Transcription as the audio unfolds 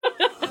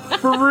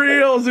For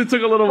reals, it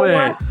took a little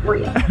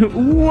bit.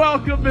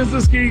 Welcome,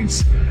 Business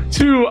Geeks,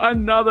 to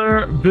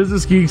another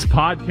Business Geeks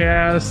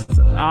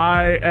podcast.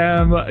 I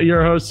am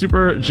your host,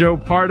 Super Joe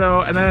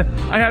Pardo, and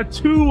I have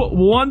two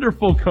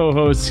wonderful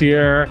co-hosts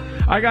here.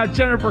 I got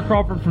Jennifer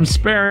Crawford from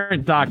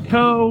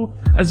Sparent.co,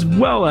 as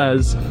well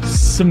as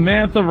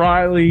Samantha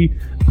Riley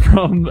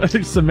from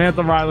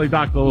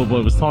SamanthaRiley.global.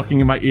 It was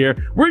talking in my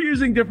ear. We're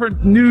using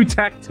different new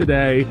tech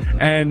today,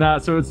 and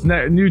so it's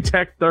New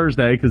Tech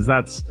Thursday, because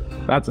that's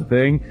a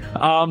thing.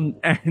 And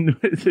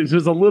it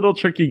was a little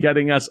tricky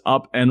getting us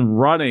up and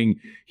running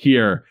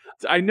here.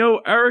 I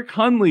know Eric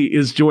Hunley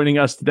is joining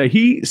us today.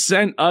 He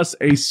sent us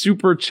a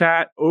super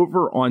chat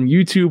over on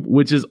YouTube,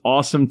 which is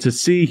awesome to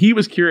see. He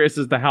was curious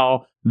as to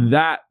how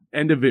that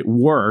end of it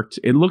worked.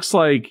 It looks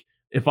like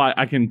if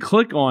I can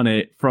click on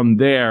it from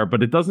there,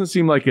 but it doesn't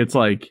seem like it's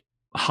like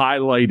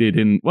highlighted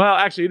in, well,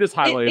 actually it is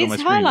highlighted on my screen.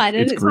 It's highlighted.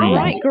 It's green.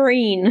 Bright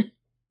green.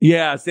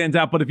 Yeah, it stands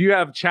out. But if you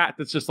have chat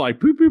that's just like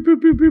poop, poop, poop,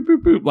 poop, poop,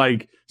 poop, poop,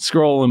 like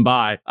scrolling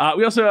by.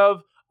 We also have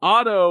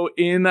Otto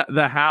in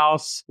the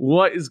house.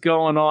 What is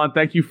going on?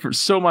 Thank you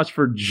so much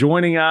for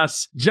joining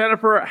us.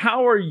 Jennifer,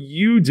 how are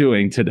you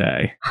doing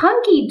today?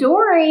 Hunky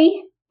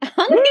dory.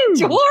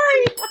 Hunky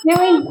dory.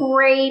 Doing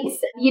great.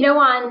 You know,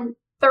 on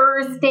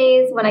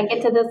Thursdays when I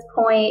get to this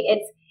point,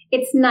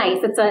 it's nice.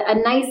 It's a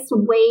nice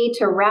way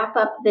to wrap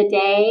up the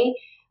day.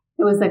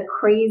 It was a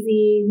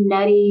crazy,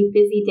 nutty,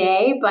 busy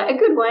day, but a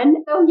good one.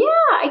 So yeah,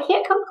 I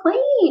can't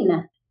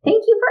complain.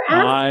 Thank you for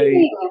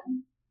asking.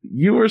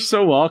 You are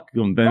so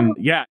welcome. Then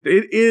yeah,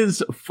 it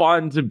is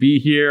fun to be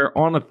here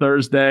on a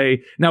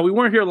Thursday. Now, we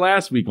weren't here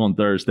last week on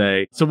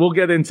Thursday, so we'll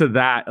get into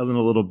that in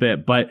a little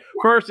bit. But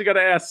first, I got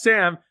to ask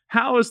Sam,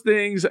 how is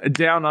things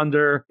down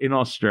under in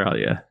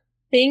Australia?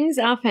 Things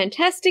are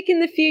fantastic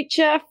in the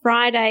future.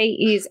 Friday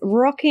is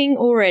rocking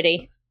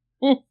already.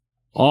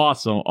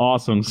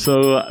 Awesome.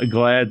 So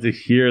glad to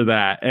hear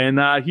that. And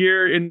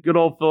here in good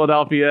old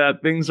Philadelphia,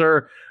 things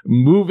are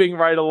moving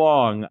right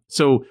along.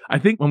 So I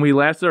think when we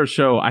last did our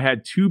show, I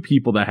had two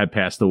people that had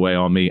passed away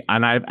on me,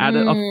 and I've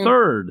added a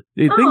third.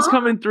 Things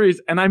come in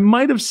threes. And I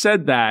might have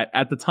said that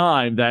at the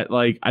time that,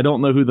 like, I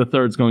don't know who the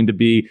third's going to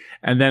be.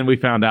 And then we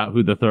found out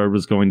who the third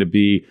was going to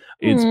be.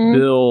 It's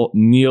Bill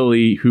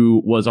Neely, who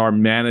was our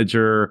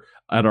manager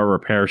at our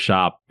repair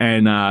shop,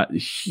 and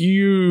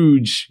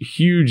huge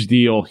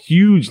deal,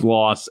 huge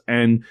loss,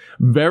 and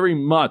very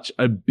much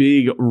a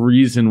big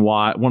reason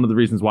why, one of the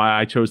reasons why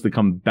I chose to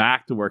come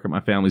back to work at my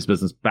family's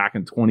business back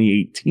in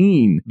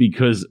 2018,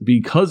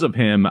 because of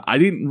him. I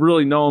didn't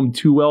really know him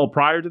too well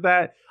prior to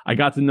that. I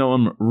got to know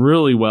him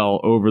really well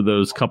over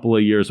those couple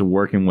of years of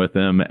working with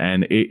him,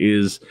 and it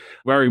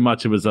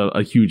was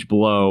a huge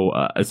blow.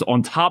 It's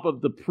on top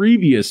of the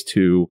previous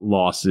two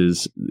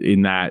losses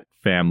in that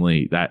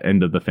family, that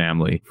end of the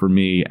family for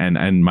me, and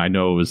I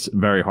know it was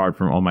very hard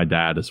on my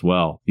dad as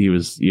well. He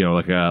was,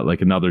 like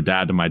another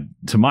dad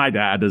to my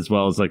dad, as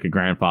well as like a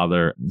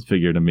grandfather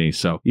figure to me.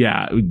 So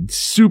yeah,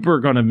 super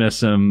gonna miss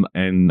him,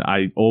 and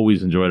I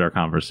always enjoyed our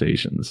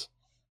conversations.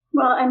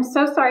 Well, I'm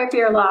so sorry for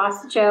your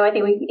loss, Joe. I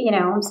think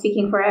I'm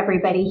speaking for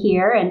everybody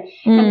here. And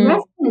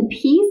rest in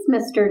peace,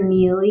 Mr.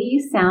 Neely.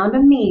 You sound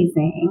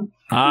amazing.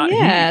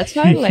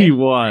 Totally. He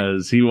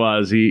was.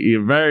 He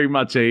very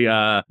much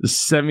a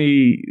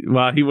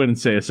he wouldn't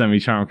say a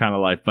semi-charm kind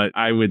of life, but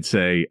I would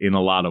say in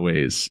a lot of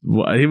ways,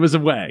 it was a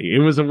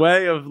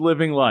way of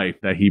living life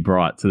that he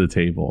brought to the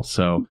table.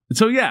 So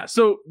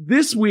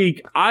this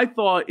week, I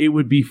thought it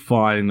would be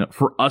fun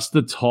for us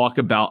to talk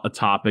about a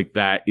topic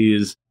that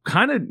is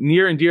kind of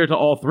near and dear to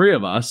all three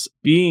of us,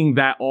 being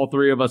that all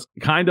three of us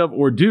kind of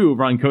or do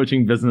run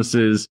coaching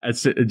businesses,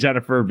 as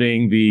Jennifer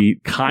being the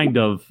kind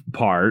of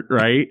part,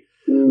 right?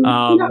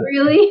 Not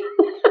really.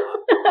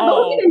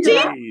 Oh,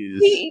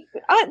 geez.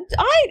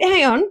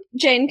 Hang on,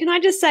 Jen, can I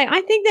just say,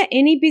 I think that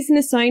any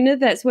business owner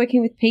that's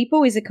working with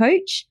people is a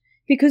coach,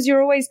 because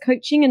you're always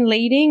coaching and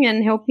leading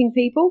and helping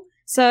people.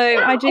 So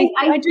I do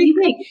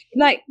think,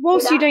 like,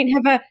 whilst you don't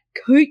have a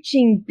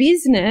coaching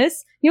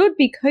business, you would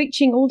be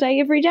coaching all day,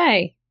 every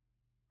day.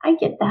 I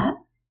get that.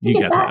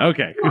 You get that.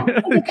 Okay.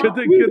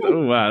 Good.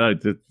 Oh, wow.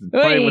 Just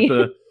playing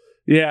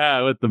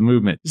with the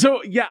movement.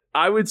 So yeah,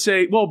 I would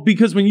say, well,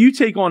 because when you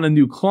take on a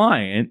new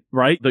client,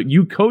 right, that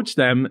you coach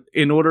them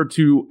in order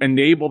to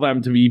enable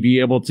them to be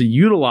able to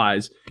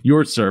utilize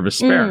your service,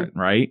 Sparent,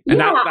 right? And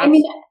yeah,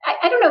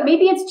 I don't know.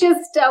 Maybe it's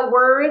just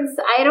words.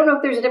 I don't know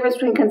if there's a difference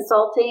between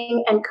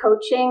consulting and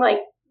coaching. Like,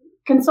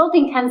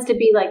 consulting tends to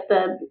be like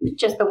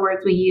just the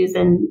words we use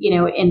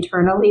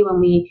internally when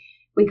we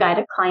guide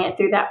a client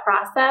through that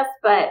process.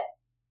 But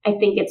I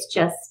think it's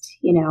just,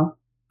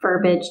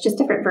 verbiage, just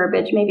different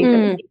verbiage, maybe for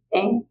the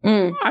same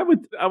thing. I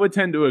would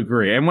tend to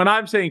agree. And when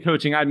I'm saying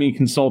coaching, I mean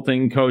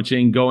consulting,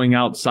 coaching, going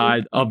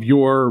outside of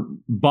your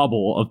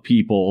bubble of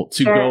people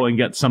to go and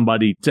get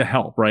somebody to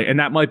help, right? And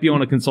that might be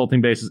on a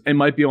consulting basis. It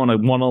might be on a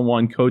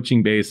one-on-one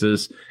coaching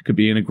basis, could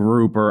be in a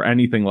group or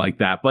anything like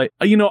that. But,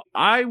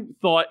 I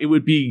thought it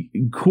would be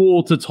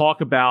cool to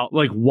talk about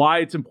like why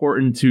it's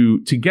important to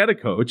get a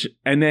coach,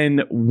 and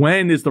then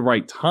when is the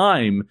right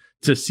time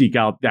to seek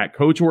out that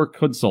coach or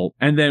consult,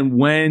 and then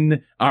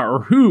when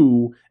or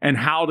who and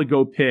how to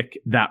go pick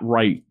that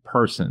right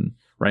person,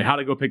 right? How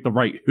to go pick the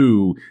right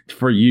who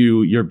for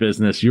you, your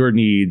business, your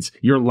needs,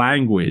 your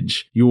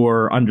language,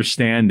 your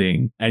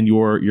understanding, and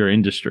your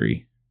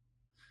industry.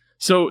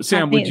 So,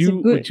 Sam, would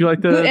you like to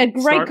a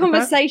great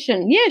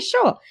conversation? Yeah,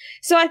 sure.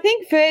 So I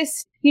think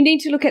first you need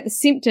to look at the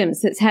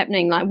symptoms that's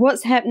happening, like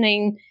what's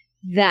happening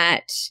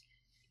that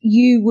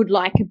you would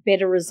like a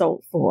better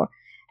result for.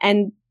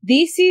 And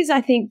this is,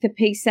 I think, the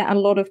piece that a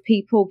lot of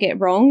people get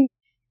wrong.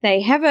 They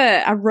have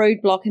a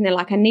roadblock and they're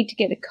like, I need to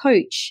get a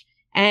coach.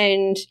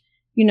 And,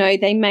 you know,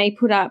 they may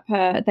put up,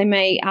 they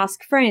may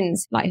ask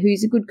friends, like,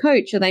 who's a good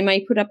coach? Or they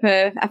may put up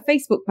a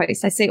Facebook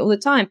post. I see it all the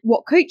time.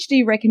 What coach do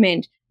you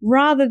recommend?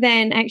 Rather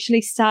than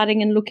actually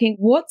starting and looking,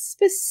 what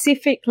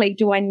specifically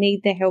do I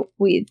need the help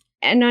with?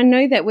 And I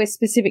know that we're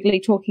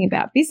specifically talking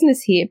about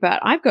business here, but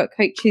I've got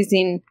coaches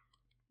in,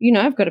 you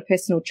know, I've got a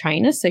personal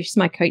trainer, so she's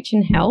my coach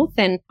in health,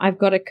 and I've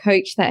got a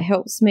coach that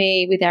helps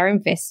me with our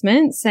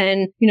investments.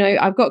 And, you know,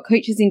 I've got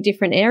coaches in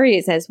different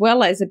areas as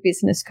well as a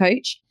business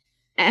coach.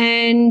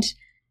 And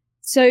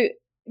so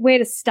where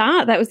to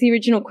start? That was the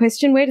original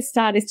question. Where to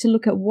start is to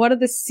look at what are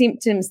the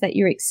symptoms that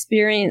you're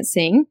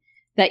experiencing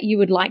that you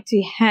would like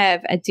to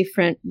have a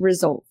different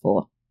result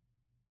for.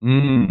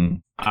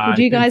 Would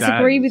you guys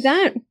agree with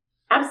that?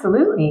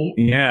 Absolutely.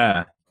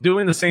 Yeah.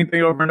 Doing the same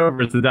thing over and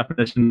over is the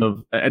definition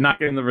of, and not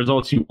getting the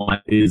results you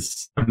want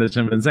is the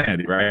definition of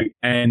insanity, right?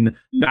 And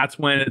that's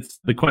when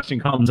the question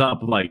comes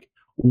up, like,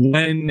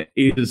 when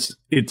is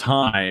it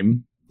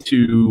time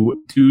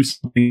to do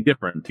something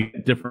different, to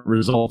get different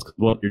results? Because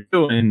what you're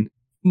doing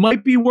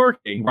might be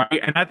working, right?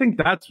 And I think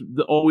that's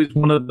always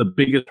one of the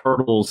biggest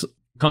hurdles.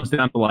 Comes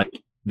down to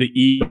like the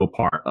ego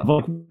part of,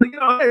 like, you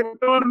know, hey, we're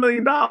doing $1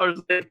 million.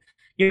 And,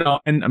 you know,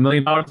 and $1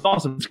 million is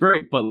awesome. It's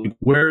great. But like,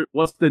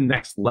 what's the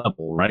next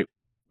level, right?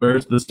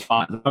 Where's the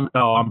spot?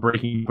 I'm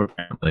breaking for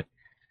family.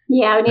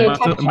 Yeah, we need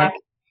a check.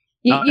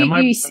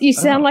 You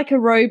sound like a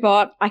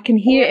robot. I can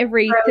hear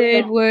every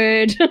third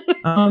word.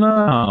 Oh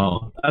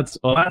no, that's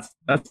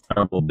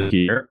terrible to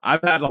hear.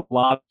 I've had a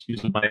lot of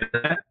issues with my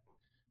internet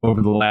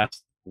over the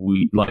last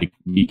week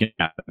and a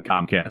half.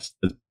 Comcast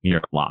has been here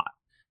a lot.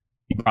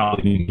 You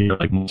probably didn't hear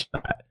like much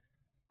of that.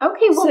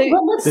 Okay,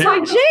 well let's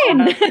talk, Jen.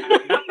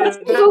 Let's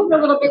go over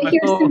a little bit.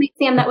 Here's something,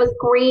 Sam, that was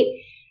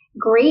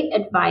great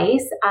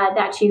advice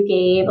that you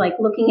gave, like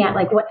looking at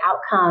like what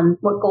outcome,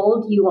 what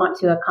goal do you want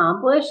to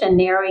accomplish and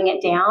narrowing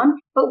it down.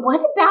 But what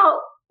about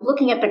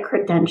looking at the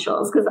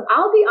credentials? Because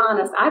I'll be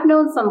honest, I've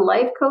known some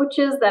life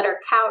coaches that are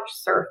couch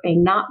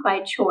surfing, not by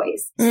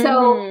choice. Mm-hmm.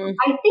 So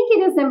I think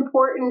it is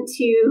important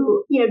to,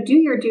 you know, do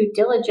your due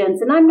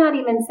diligence. And I'm not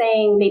even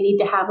saying they need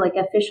to have like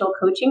official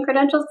coaching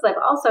credentials, because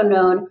I've also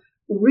known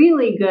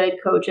really good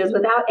coaches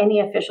without any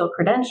official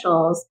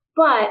credentials.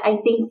 But I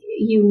think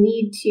you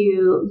need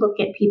to look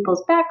at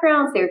people's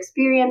backgrounds, their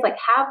experience, like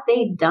have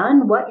they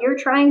done what you're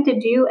trying to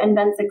do and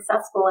been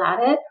successful at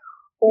it?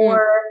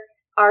 Or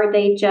are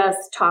they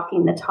just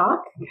talking the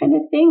talk kind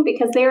of thing?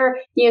 Because they're,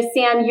 you know,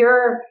 Sam,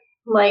 you're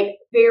like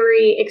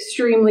very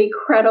extremely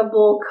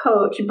credible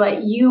coach,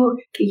 but you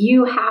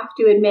have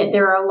to admit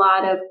there are a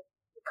lot of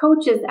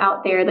coaches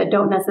out there that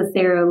don't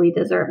necessarily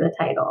deserve the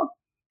title.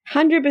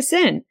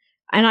 100%.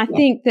 And I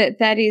think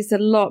that is a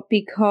lot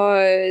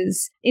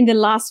because in the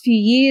last few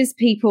years,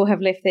 people have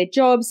left their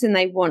jobs and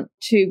they want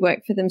to work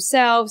for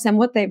themselves. And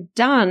what they've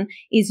done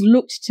is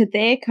looked to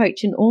their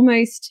coach and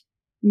almost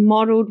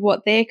modeled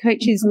what their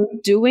coach is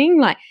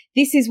doing. Like,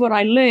 this is what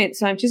I learned,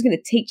 so I'm just going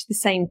to teach the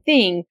same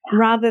thing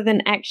rather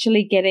than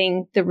actually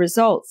getting the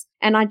results.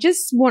 And I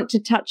just want to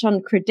touch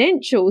on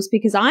credentials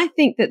because I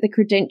think that the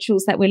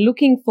credentials that we're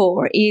looking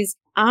for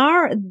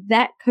are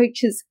that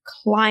coach's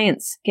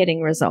clients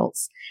getting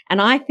results?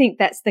 And I think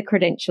that's the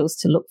credentials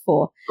to look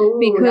for. Ooh,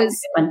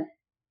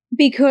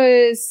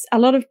 because a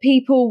lot of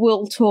people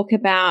will talk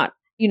about,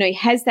 you know,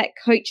 has that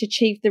coach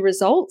achieved the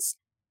results?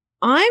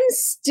 I'm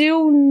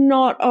still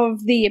not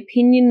of the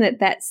opinion that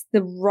that's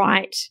the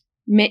right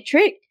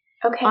metric.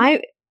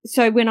 Okay.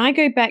 So when I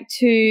go back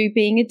to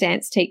being a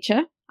dance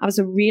teacher, I was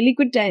a really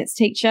good dance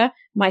teacher.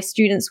 My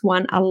students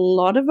won a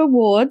lot of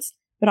awards,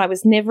 but I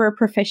was never a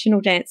professional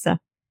dancer.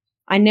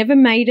 I never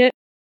made it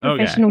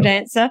professional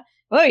dancer.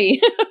 I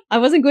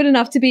wasn't good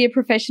enough to be a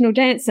professional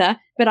dancer,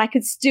 but I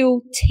could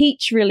still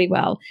teach really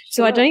well.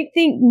 So I don't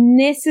think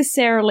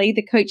necessarily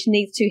the coach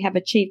needs to have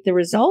achieved the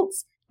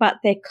results, but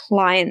their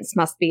clients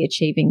must be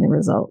achieving the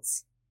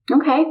results.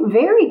 Okay,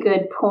 very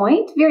good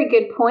point. Very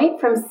good point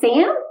from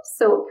Sam.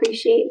 So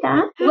appreciate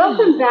that.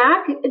 Welcome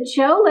back,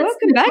 Joe.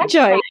 Welcome back,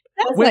 Joe.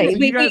 Wait,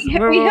 we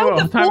held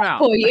the fort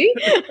for you.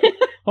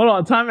 Hold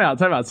on, time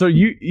out. So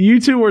you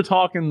two were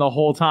talking the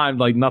whole time,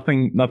 like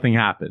nothing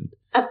happened.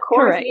 Of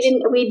course,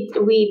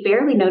 we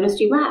barely noticed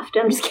you left.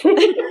 I'm just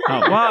kidding.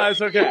 Well,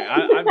 it's okay.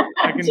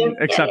 I can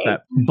accept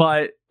that.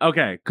 But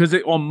okay, because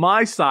on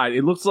my side,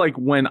 it looks like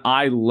when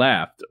I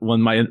left,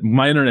 when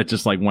my internet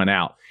just like went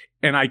out,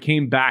 and I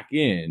came back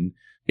in,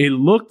 it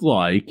looked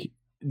like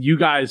you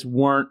guys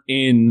weren't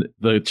in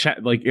the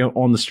chat, like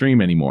on the stream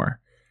anymore.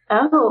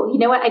 Oh, you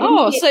know what? I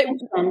didn't pay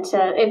attention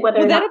to whether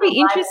well, that'll be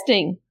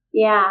interesting.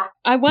 Yeah.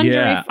 I wonder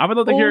if I would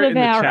love to hear all it of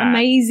our chat.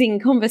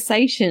 amazing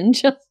conversation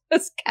just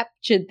was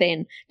captured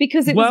then,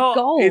 because it was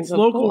gold. It's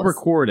local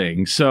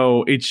recording,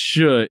 so it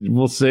should.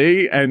 We'll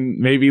see. And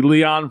maybe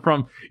Leon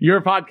from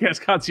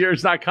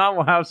yourpodcastconcierge.com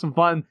will have some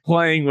fun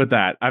playing with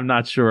that. I'm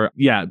not sure.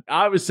 Yeah,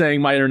 I was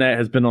saying my internet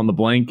has been on the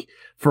blink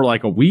for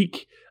like a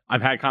week.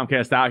 I've had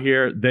Comcast out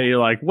here. They're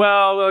like,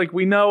 well, like,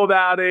 we know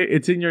about it.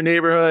 It's in your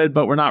neighborhood,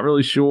 but we're not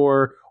really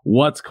sure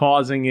what's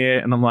causing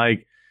it. And I'm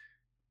like,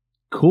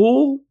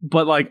 cool,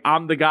 but like,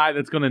 I'm the guy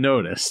that's going to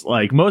notice.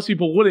 Like, most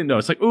people wouldn't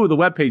notice. Like, oh, the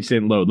webpage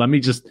didn't load. Let me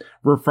just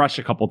refresh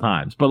a couple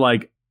times. But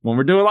like, when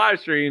we're doing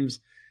live streams,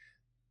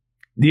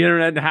 the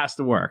internet has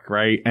to work,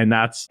 right? And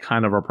that's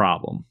kind of a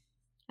problem.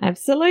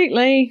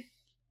 Absolutely.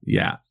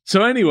 Yeah.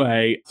 So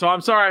anyway, I'm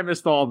sorry I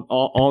missed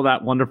all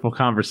that wonderful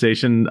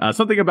conversation.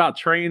 Something about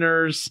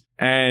trainers,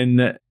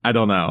 and I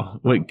don't know.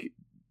 Like,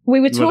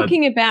 we were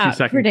talking about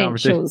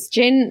credentials.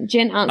 Jen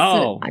answered.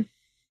 Oh,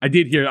 I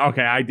did hear.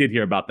 Okay, I did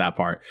hear about that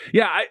part.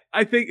 Yeah,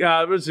 I think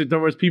there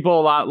was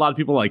people, a lot of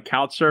people like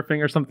couch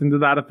surfing or something to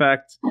that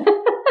effect. I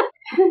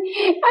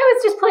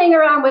was just playing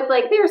around with,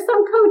 like, there are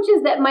some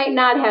coaches that might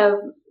not have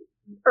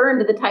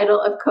earned the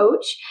title of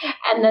coach,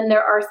 and then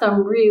there are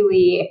some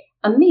really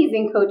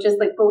amazing coaches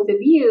like both of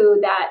you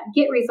that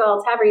get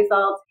results, have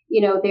results,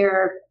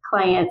 their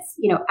clients,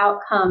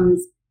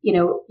 outcomes,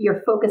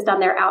 you're focused on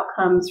their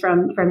outcomes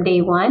from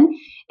day one.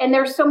 And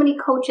there's so many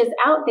coaches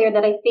out there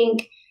that I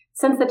think,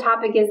 since the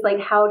topic is like,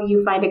 how do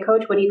you find a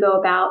coach? How do you go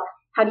about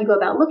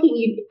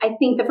looking? I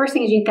think the first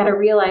thing is you've got to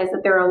realize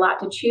that there are a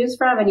lot to choose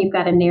from, and you've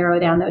got to narrow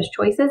down those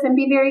choices and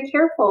be very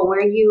careful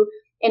where you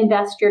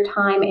invest your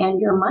time and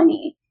your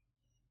money.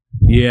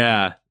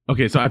 Yeah.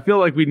 Okay, so I feel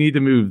like we need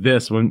to move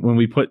this when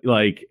we put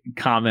like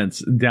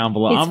comments down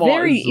below. It's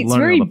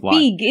very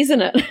big,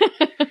 isn't it?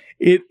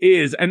 It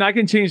is, and I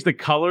can change the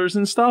colors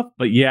and stuff,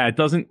 but yeah, it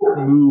doesn't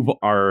move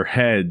our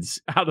heads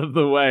out of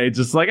the way. It's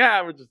just like,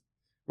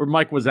 we're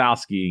Mike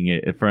Wazowskiing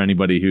it, for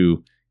anybody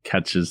who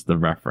catches the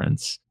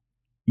reference.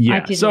 Yeah, I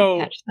didn't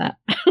catch that.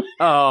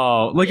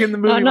 Oh, like in the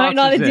movie. No,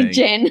 neither did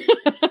Jen.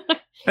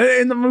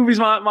 In the movies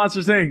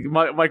Monsters Inc.,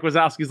 Mike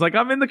Wazowski's like,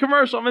 I'm in the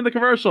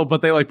commercial,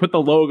 but they like put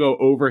the logo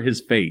over his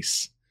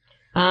face.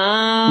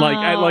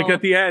 Like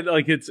at the end,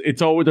 like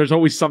it's always, there's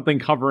always something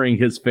covering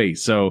his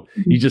face, so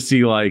you just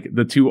see like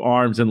the two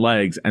arms and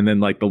legs, and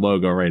then like the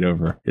logo right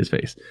over his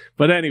face.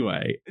 But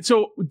anyway,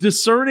 so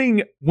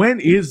discerning when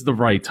is the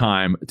right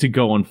time to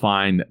go and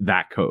find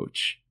that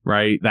coach,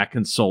 right? That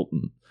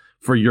consultant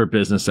for your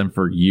business and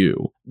for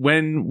you.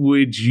 When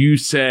would you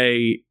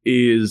say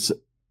is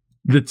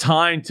the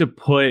time to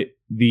put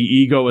the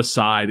ego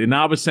aside? And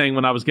I was saying,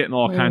 when I was getting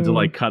all kinds of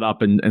like cut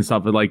up and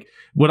stuff, but like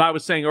what I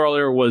was saying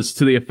earlier was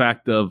to the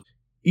effect of,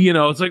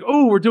 it's like,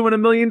 oh, we're doing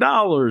 $1 million.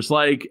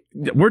 Like,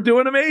 we're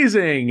doing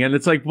amazing. And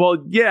it's like,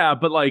 well, yeah,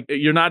 but like,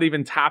 you're not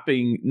even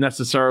tapping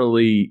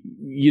necessarily,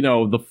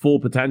 the full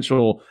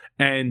potential.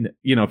 And,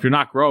 if you're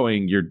not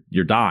growing,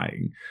 you're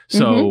dying.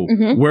 So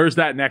where's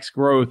that next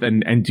growth?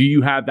 And do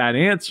you have that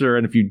answer?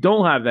 And if you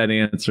don't have that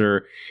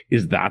answer,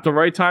 is that the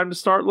right time to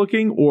start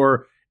looking?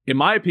 Or, in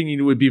my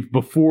opinion, it would be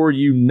before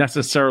you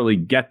necessarily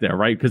get there,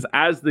 right? Because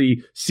as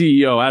the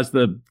CEO, as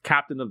the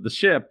captain of the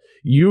ship,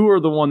 you are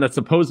the one that's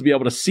supposed to be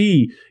able to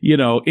see,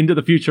 into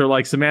the future,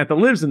 like Samantha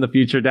lives in the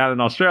future down in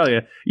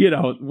Australia.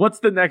 What's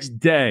the next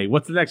day?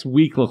 What's the next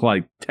week look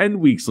like? 10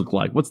 weeks look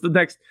like? What's the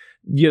next,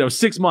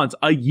 6 months,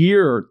 a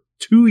year,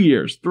 2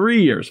 years,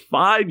 3 years,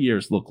 5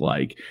 years look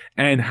like?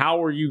 And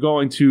how are you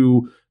going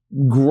to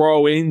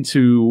grow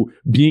into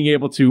being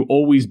able to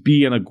always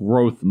be in a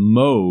growth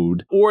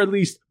mode, or at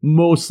least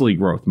mostly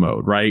growth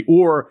mode, right?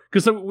 Or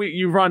because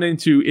you run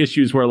into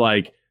issues where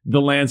like the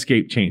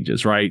landscape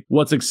changes, right?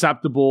 What's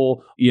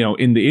acceptable,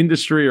 in the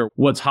industry, or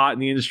what's hot in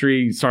the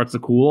industry starts to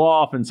cool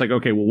off. And it's like,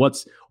 okay, well,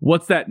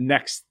 what's that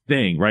next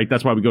thing, right?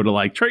 That's why we go to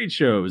like trade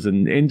shows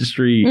and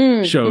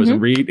industry shows and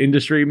read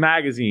industry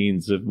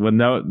magazines when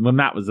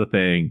that was a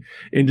thing,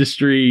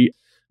 industry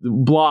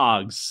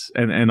blogs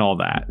and all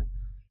that.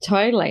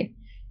 Totally.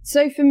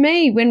 So for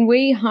me, when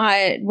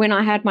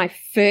I had my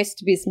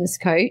first business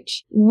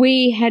coach,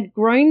 we had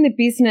grown the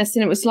business,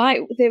 and it was like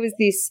there was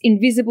this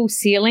invisible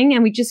ceiling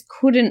and we just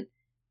couldn't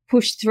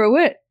push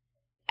through it.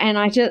 And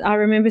I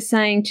remember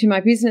saying to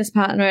my business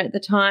partner at the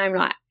time,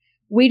 like,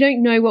 we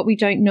don't know what we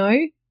don't know.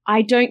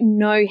 I don't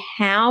know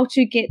how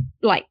to get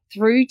like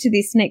through to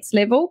this next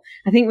level.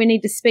 I think we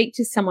need to speak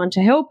to someone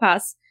to help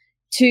us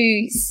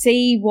to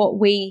see what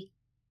we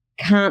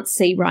can't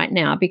see right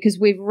now, because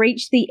we've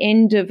reached the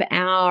end of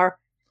our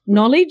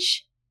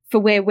knowledge for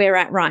where we're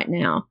at right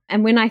now.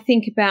 And when I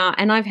think about,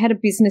 and I've had a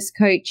business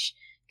coach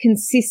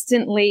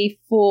consistently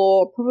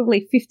for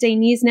probably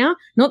 15 years now,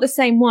 not the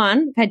same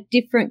one, I've had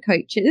different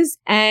coaches.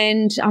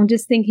 And I'm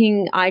just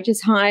thinking, I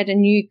just hired a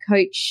new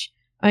coach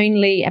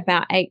only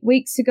about 8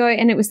 weeks ago,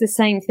 and it was the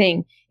same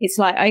thing. It's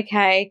like,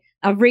 okay,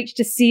 I've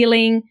reached a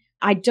ceiling.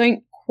 I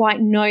don't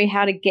quite know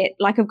how to get,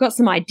 like I've got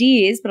some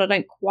ideas, but I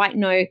don't quite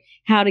know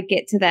how to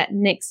get to that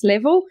next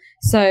level.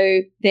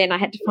 So then I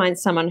had to find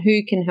someone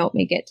who can help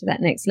me get to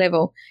that next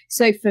level.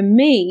 So for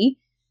me,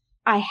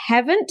 I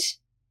haven't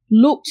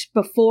looked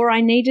before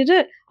I needed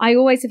it. I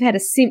always have had a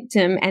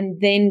symptom and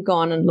then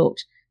gone and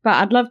looked. But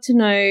I'd love to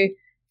know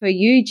for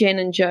you, Jen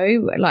and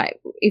Joe, like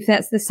if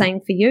that's the same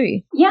for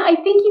you. Yeah, I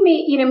think you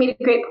made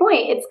a great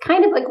point. It's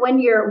kind of like when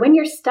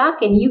you're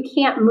stuck and you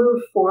can't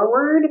move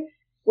forward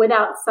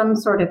without some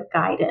sort of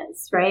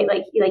guidance, right?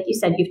 Like you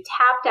said, you've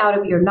tapped out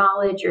of your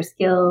knowledge, your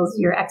skills,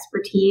 your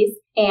expertise.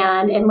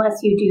 And unless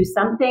you do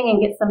something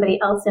and get somebody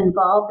else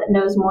involved that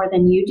knows more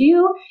than you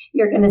do,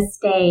 you're going to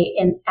stay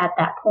at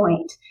that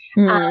point.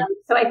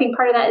 So I think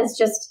part of that is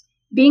just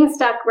being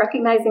stuck,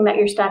 recognizing that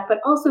you're stuck, but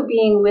also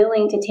being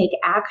willing to take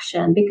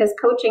action, because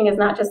coaching is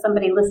not just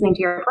somebody listening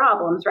to your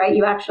problems, right?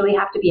 You actually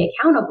have to be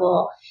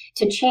accountable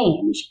to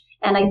change.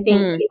 And I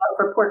think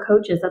for poor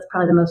coaches, that's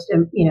probably the most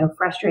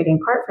frustrating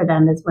part for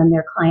them, is when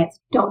their clients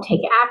don't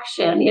take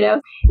action.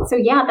 So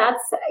yeah,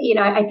 that's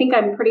I think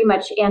I'm pretty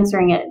much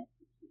answering it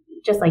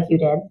just like you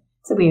did.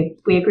 So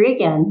we agree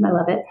again. I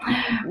love it.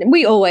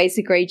 We always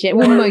agree, Jen.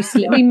 We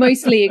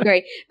mostly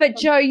agree. But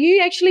Joe,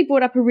 you actually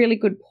brought up a really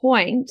good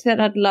point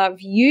that I'd love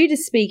you to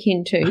speak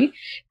into.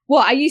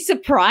 Well, are you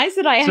surprised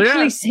that I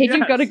actually said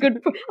you've got a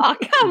good point? Oh,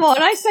 come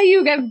on. I say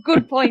you have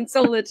good points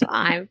all the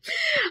time.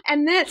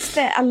 And that's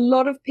that a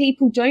lot of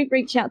people don't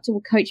reach out to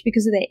a coach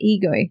because of their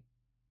ego,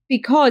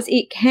 because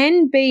it's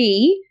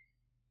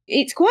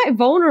quite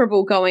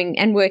vulnerable going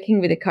and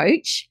working with a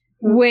coach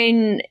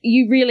when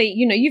you really,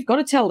 you've got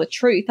to tell the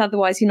truth.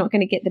 Otherwise, you're not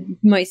going to get the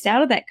most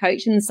out of that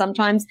coach. And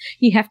sometimes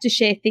you have to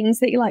share things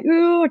that you're like,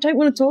 oh, I don't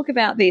want to talk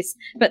about this.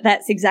 But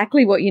that's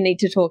exactly what you need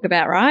to talk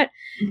about, right?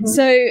 Mm-hmm.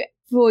 So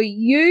for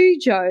you,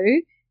 Joe,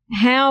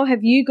 how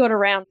have you got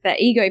around that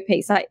ego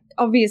piece?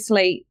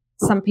 Obviously,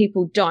 some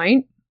people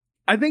don't.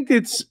 I think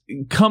it's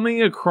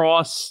coming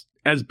across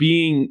as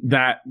being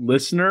that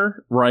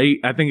listener, right?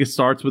 I think it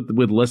starts with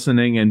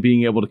listening and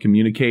being able to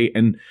communicate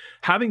and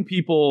having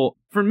people.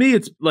 For me,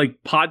 it's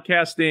like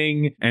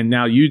podcasting and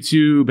now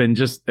YouTube, and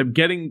just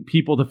getting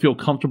people to feel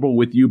comfortable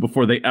with you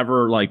before they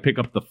ever like pick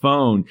up the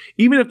phone,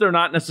 even if they're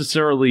not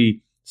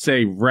necessarily,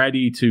 say,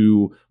 ready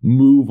to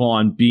move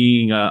on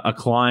being a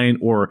client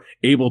or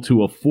able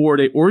to afford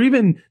it, or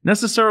even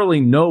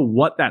necessarily know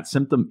what that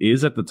symptom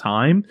is at the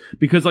time.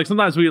 Because like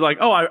sometimes we like,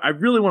 oh, I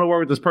really want to work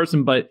with this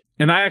person,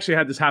 and I actually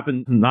had this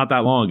happen not that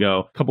long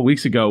ago, a couple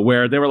weeks ago,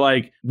 where they were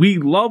like, we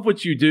love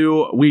what you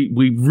do.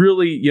 We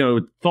really,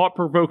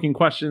 thought-provoking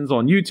questions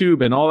on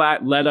YouTube and all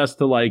that led us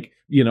to like,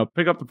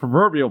 pick up the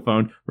proverbial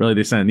phone. Really,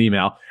 they sent an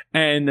email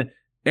and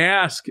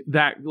ask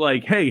that,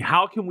 like, hey,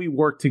 how can we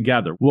work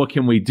together? What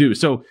can we do?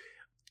 So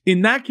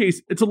in that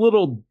case, it's a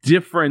little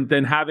different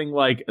than having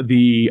like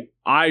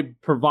I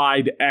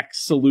provide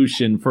X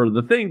solution for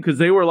the thing, because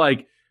they were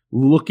like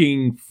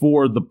looking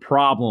for the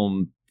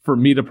problem for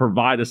me to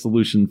provide a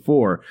solution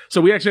for.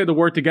 So we actually had to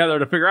work together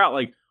to figure out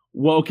like,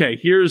 well, okay,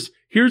 here's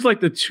like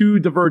the two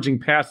diverging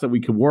paths that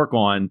we could work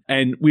on.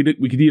 And we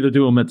could either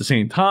do them at the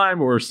same time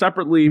or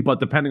separately, but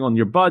depending on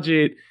your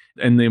budget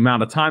and the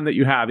amount of time that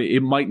you have,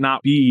 it might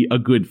not be a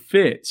good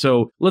fit.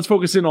 So let's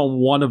focus in on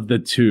one of the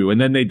two. And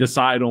then they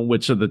decide on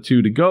which of the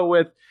two to go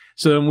with.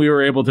 So then we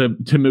were able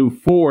to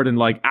move forward and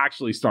like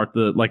actually start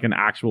an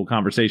actual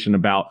conversation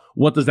about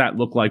what does that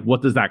look like?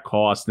 What does that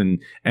cost?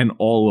 And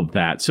all of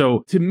that.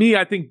 So to me,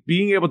 I think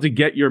being able to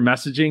get your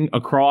messaging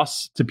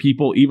across to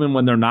people, even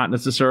when they're not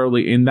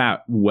necessarily in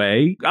that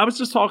way. I was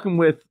just talking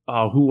with,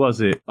 who was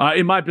it?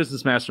 In my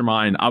business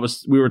mastermind,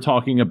 we were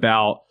talking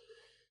about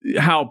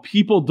how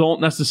people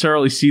don't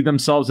necessarily see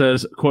themselves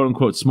as quote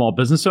unquote small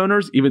business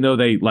owners, even though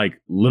they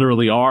like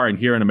literally are. And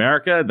here in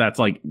America, that's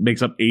like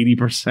makes up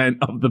 80%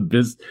 of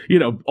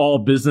the all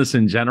business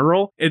in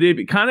general.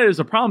 It kind of is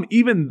a problem,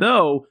 even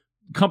though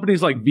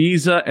companies like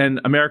Visa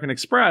and American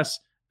Express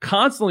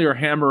constantly are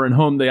hammering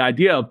home the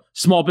idea of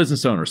small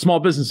business owner, small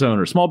business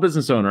owner, small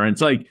business owner. And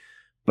it's like,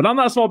 but I'm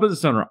not a small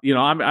business owner.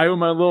 I own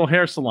my little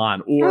hair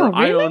salon, or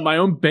I own my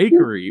own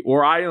bakery,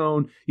 or I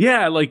own,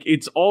 like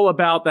it's all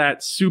about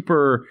that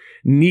super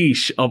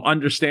niche of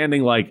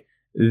understanding like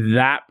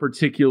that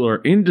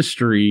particular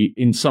industry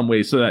in some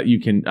ways, so that you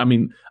can,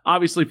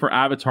 obviously for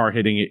avatar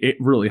hitting, it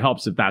really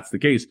helps if that's the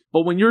case.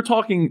 But when you're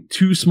talking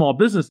to small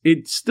business,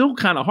 it's still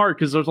kind of hard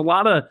because there's a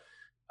lot of,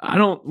 I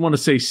don't want to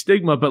say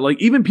stigma, but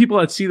like even people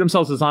that see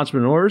themselves as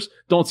entrepreneurs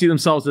don't see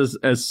themselves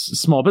as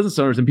small business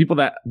owners, and people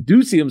that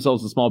do see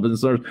themselves as small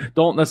business owners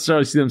don't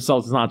necessarily see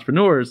themselves as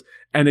entrepreneurs.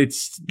 And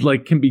it's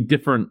like can be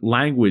different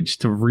language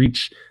to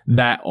reach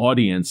that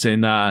audience.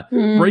 And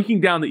breaking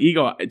down the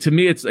ego, to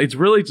me, it's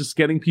really just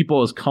getting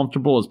people as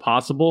comfortable as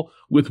possible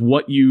with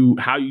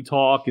how you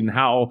talk and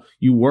how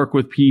you work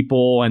with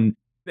people, and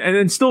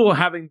then still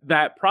having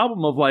that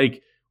problem of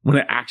like, when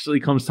it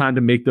actually comes time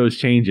to make those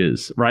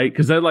changes, right?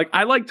 Because they're like,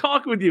 I like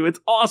talking with you. It's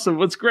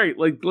awesome. It's great.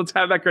 Like, let's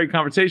have that great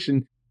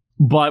conversation.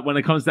 But when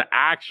it comes to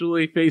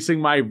actually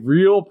facing my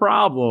real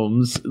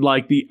problems,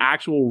 like the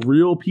actual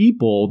real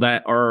people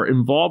that are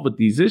involved with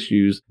these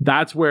issues,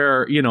 that's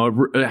where,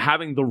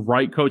 having the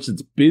right coach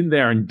that's been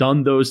there and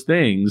done those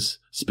things,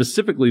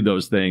 specifically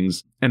those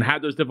things, and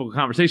had those difficult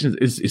conversations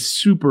is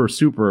super,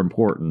 super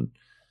important.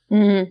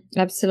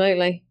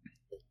 Absolutely.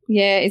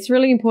 Yeah, it's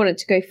really important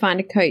to go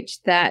find a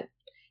coach that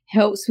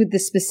helps with the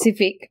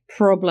specific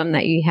problem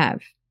that you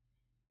have.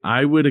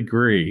 I would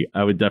agree.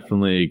 I would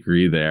definitely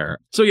agree there.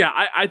 So yeah,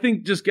 I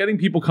think just getting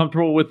people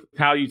comfortable with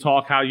how you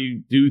talk, how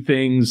you do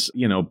things,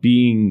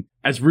 being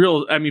as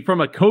real. I mean,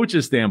 from a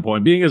coach's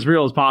standpoint, being as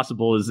real as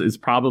possible is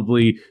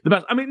probably the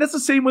best. I mean, that's the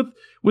same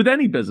with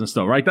any business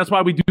though, right? That's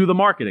why we do the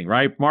marketing,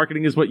 right?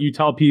 Marketing is what you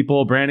tell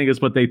people. Branding is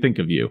what they think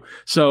of you.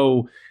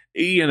 So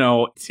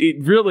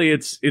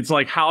it's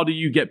like, how do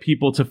you get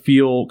people to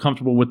feel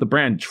comfortable with the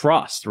brand?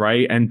 Trust,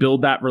 right? And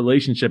build that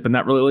relationship. And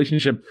that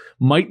relationship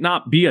might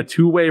not be a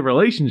two-way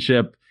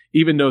relationship,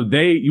 even though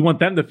you want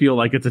them to feel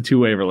like it's a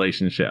two-way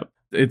relationship.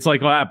 It's like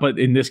that, but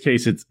in this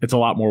case, it's a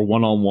lot more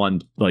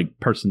one-on-one, like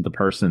person to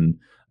person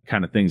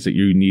kind of things that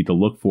you need to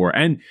look for.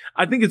 And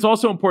I think it's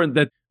also important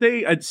that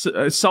they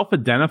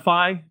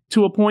self-identify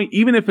to a point,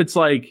 even if it's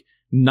like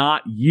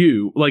not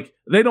you, like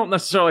they don't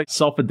necessarily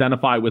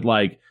self-identify with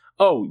like,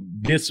 oh,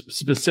 this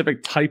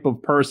specific type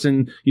of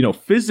person,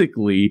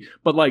 physically,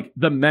 but like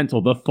the mental,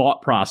 the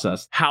thought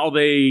process, how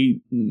they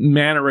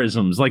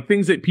mannerisms, like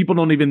things that people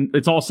don't even,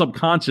 it's all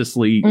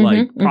subconsciously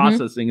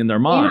processing in their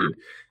mind.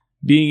 Yeah.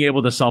 Being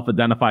able to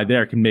self-identify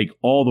there can make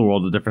all the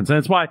world of difference. And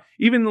that's why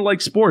even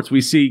like sports, we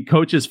see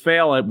coaches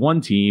fail at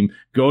one team,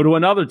 go to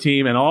another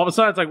team, and all of a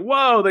sudden it's like,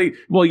 whoa,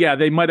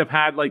 they might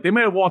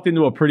have walked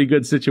into a pretty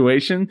good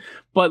situation,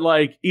 but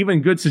like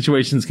even good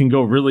situations can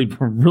go really,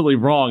 really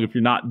wrong if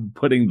you're not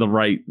putting the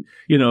right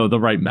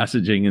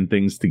messaging and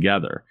things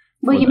together.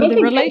 Well, you make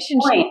a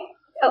relationship. Good point.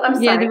 Oh, I'm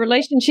sorry. Yeah, the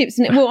relationships.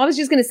 Well, I was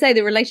just going to say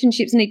the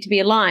relationships need to be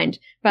aligned.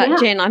 But yeah.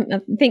 Jen, I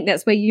think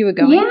that's where you were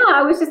going. Yeah,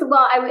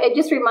 it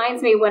just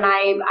reminds me when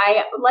I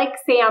like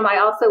Sam, I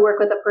also work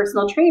with a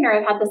personal trainer.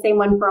 I've had the same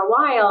one for a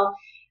while.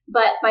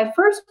 But my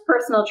first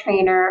personal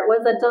trainer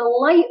was a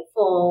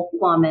delightful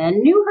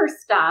woman, knew her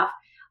stuff.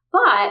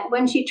 But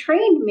when she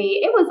trained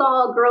me, it was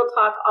all girl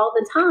talk all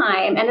the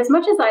time. And as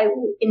much as I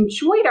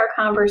enjoyed our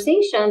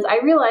conversations, I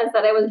realized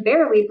that I was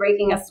barely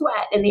breaking a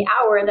sweat in the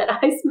hour that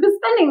I was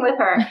spending with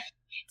her.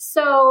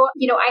 So,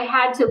 I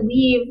had to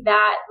leave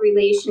that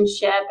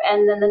relationship.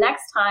 And then the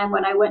next time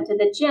when I went to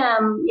the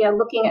gym,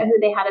 looking at who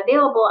they had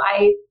available,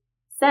 I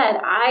said,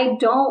 I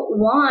don't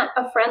want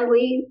a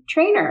friendly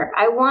trainer.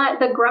 I want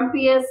the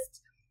grumpiest,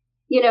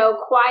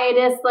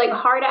 quietest, like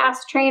hard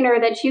ass trainer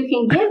that you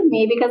can give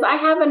me because I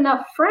have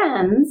enough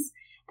friends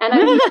and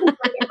I'm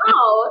working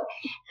out.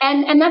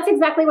 And that's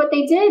exactly what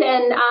they did.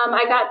 And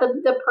I got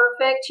the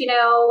perfect,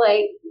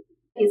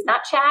 he's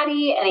not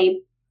chatty and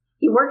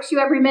he works you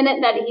every minute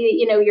that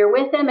you're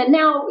with him. And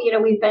now,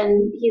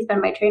 he's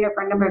been my trainer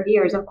for a number of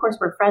years. Of course,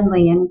 we're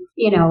friendly and,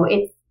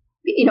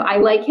 I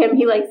like him,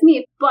 he likes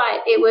me.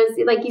 But it was,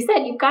 like you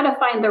said, you've got to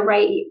find a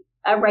right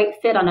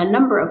fit on a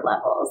number of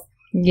levels.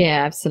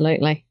 Yeah,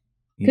 absolutely.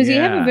 Because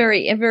you have a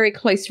very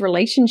close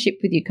relationship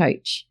with your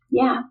coach.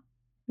 Yeah.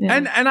 Yeah.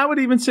 And I would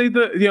even say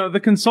the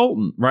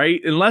consultant,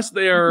 right? Unless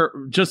they're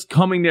just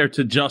coming there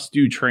to just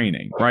do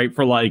training, right?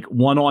 For like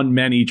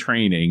one-on-many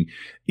training,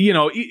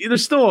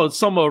 there's still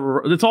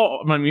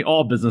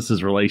all business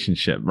is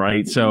relationship,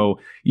 right? So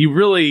you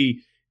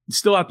really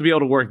still have to be able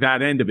to work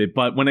that end of it.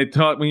 But when you're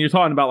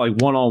talking about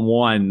like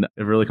one-on-one,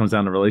 it really comes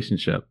down to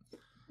relationship.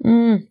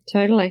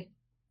 Totally.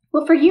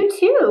 Well, for you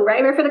too,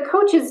 right? Or for the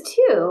coaches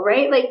too,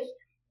 right? Like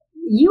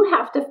you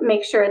have to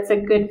make sure it's a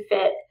good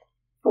fit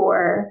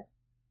for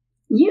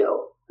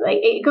you. Like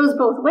it goes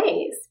both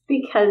ways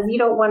because you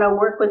don't want to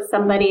work with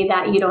somebody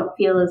that you don't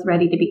feel is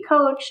ready to be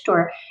coached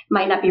or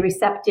might not be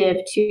receptive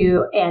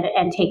to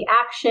and take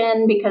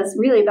action because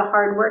really the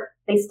hard work,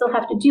 they still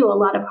have to do a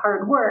lot of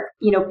hard work,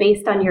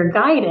 based on your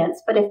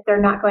guidance. But if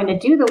they're not going to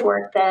do the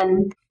work,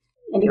 then,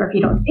 or if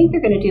you don't think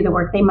they're going to do the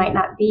work, they might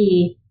not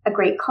be a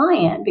great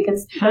client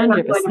because they're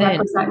not going to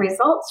represent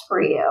results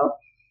for you.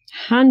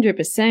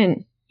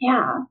 100%.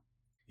 Yeah.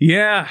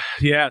 Yeah.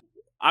 Yeah.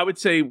 I would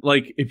say,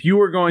 like, if you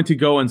were going to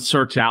go and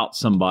search out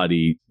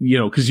somebody,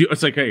 because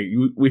it's like, hey,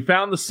 we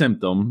found the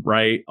symptom,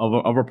 right,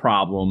 of a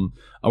problem,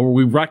 or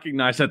we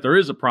recognize that there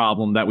is a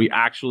problem that we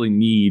actually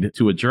need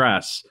to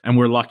address, and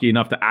we're lucky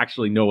enough to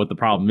actually know what the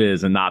problem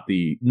is and not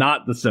the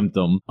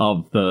symptom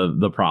of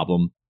the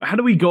problem. How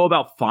do we go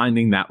about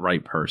finding that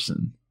right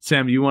person?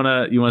 Sam, you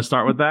wanna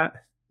start with that?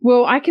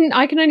 Well, I can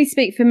only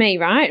speak for me,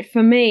 right?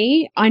 For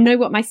me, I know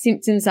what my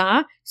symptoms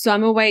are, so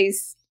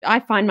I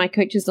find my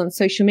coaches on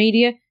social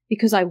media.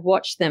 Because I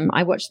watch them.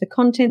 I watch the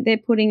content they're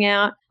putting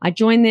out. I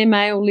join their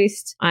mail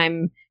list.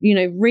 I'm,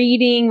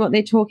 reading what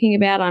they're talking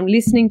about. I'm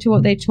listening to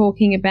what they're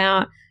talking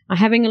about. I'm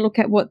having a look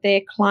at what their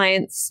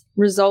clients'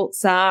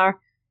 results are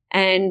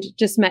and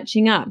just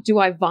matching up. Do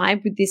I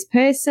vibe with this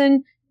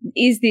person?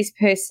 Is this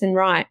person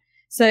right?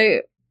 So,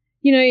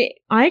 I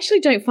actually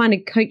don't find a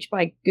coach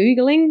by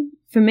Googling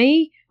for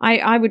me,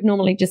 I would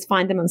normally just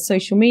find them on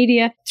social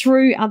media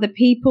through other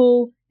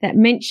people that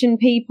mention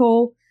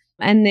people.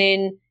 And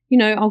then,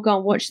 I'll go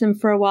and watch them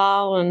for a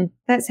while. And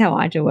that's how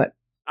I do it.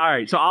 All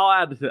right. So I'll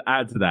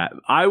add to that.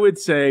 I would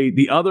say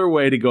the other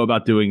way to go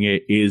about doing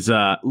it is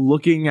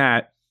looking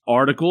at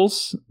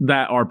articles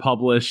that are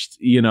published,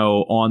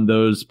 on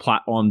those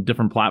on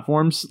different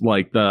platforms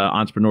like the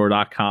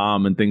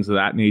entrepreneur.com and things of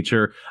that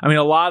nature. I mean,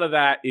 a lot of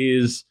that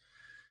is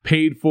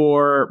paid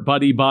for,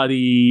 buddy,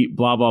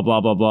 blah, blah,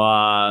 blah, blah,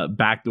 blah,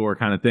 backdoor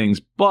kind of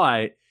things.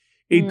 But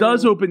it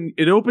does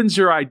opens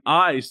your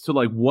eyes to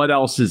like what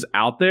else is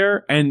out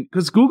there. And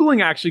because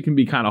Googling actually can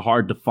be kind of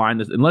hard to find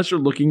this unless you're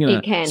looking in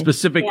a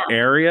specific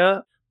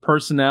area,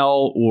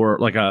 personnel, or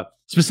like a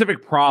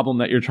specific problem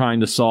that you're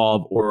trying to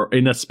solve, or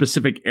in a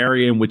specific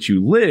area in which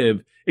you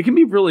live. It can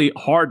be really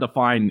hard to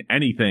find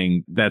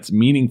anything that's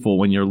meaningful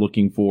when you're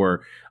looking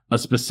for a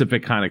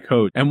specific kind of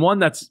coach, and one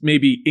that's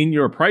maybe in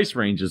your price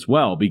range as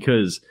well,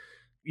 because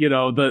the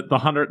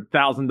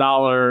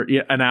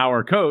 $100,000 an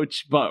hour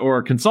coach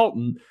or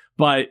consultant,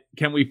 but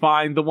can we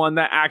find the one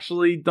that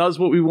actually does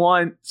what we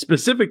want,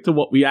 specific to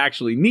what we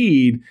actually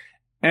need,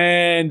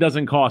 and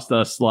doesn't cost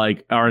us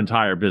like our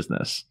entire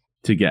business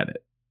to get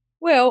it?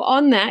 Well,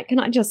 on that, can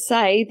I just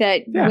say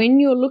that when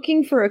you're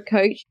looking for a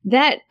coach,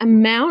 that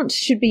amount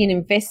should be an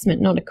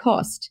investment, not a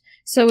cost.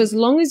 So as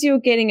long as you're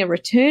getting a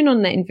return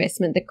on that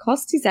investment, the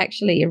cost is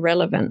actually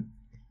irrelevant.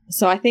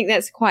 So I think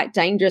that's quite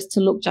dangerous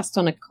to look just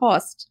on a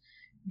cost,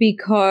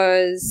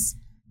 because,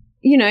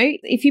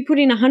 if you put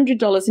in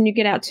 $100 and you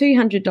get out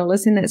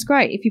 $200, then that's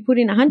great. If you put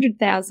in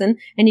 $100,000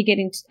 and you get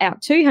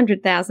out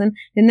 $200,000,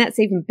 then that's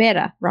even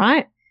better,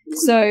 right?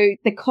 So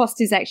the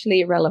cost is actually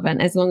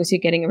irrelevant as long as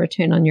you're getting a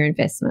return on your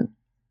investment.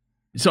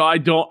 So I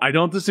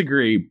don't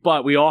disagree,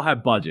 but we all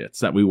have budgets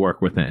that we work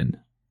within.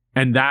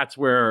 And that's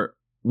where,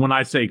 when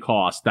I say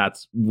cost,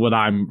 that's what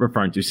I'm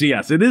referring to. So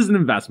yes, it is an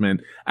investment,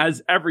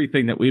 as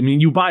everything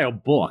you buy a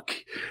book,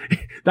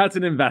 that's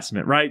an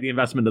investment, right? The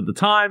investment of the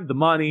time, the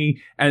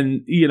money,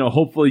 and,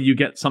 hopefully you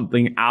get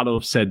something out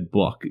of said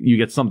book. You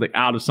get something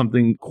out of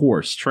something,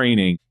 course,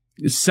 training,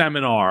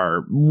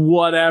 seminar,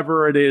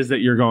 whatever it is that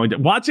you're going to.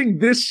 Watching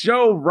this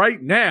show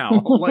right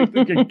now, like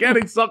you're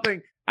getting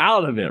something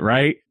out of it,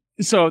 right?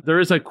 So there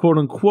is a quote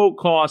unquote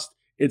cost.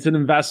 It's an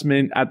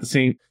investment at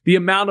the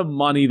amount of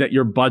money that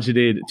you're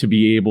budgeted to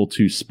be able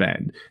to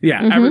spend.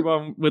 Yeah,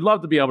 everyone would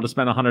love to be able to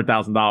spend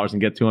 $100,000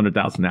 and get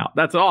 $200,000 out.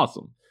 That's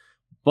awesome.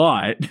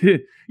 But,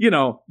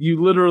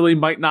 you literally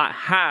might not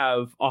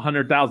have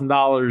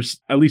 $100,000,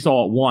 at least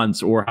all at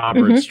once, or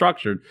however it's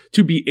structured,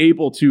 to be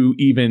able to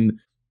even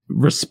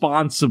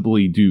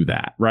responsibly do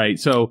that, right?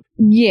 So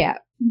yeah,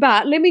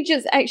 but let me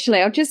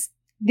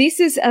this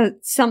is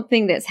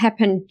something that's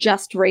happened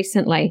just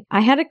recently.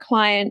 I had a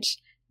client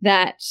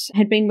that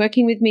had been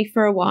working with me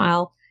for a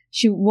while.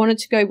 She wanted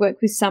to go work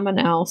with someone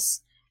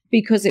else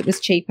because it was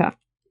cheaper.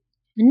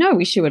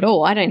 No issue at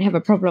all. I don't have a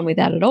problem with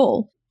that at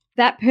all.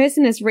 That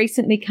person has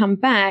recently come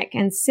back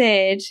and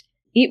said,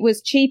 it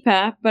was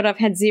cheaper, but I've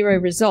had 0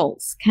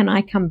 results. Can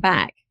I come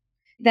back?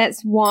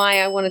 That's why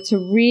I wanted to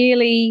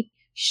really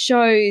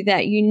show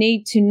that you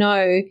need to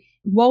know,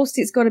 whilst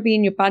it's got to be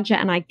in your budget,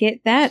 and I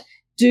get that,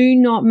 do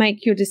not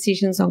make your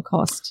decisions on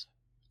cost.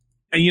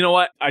 And you know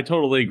what? I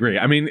totally agree.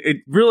 I mean, it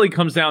really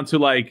comes down to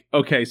like,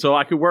 okay, so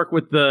I could work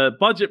with the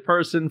budget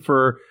person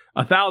for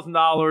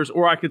 $1,000,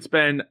 or I could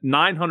spend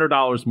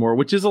 $900 more,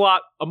 which is a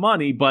lot of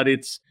money, but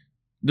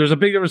there's a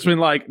big difference between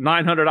like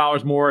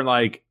 $900 more and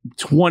like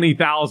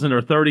 $20,000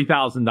 or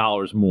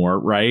 $30,000 more,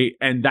 right?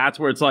 And that's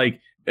where it's like,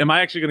 am I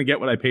actually going to get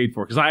what I paid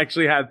for? Because I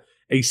actually had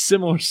a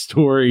similar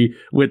story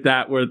with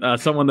that, where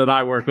someone that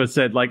I work with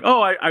said like,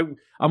 oh,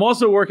 I'm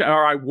also working,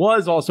 or I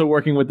was also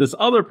working with this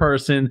other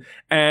person,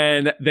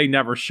 and they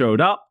never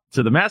showed up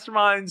to the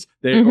masterminds.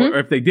 Or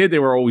if they did, they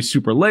were always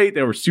super late.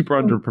 They were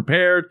super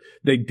underprepared.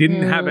 They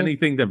didn't have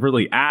anything to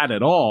really add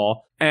at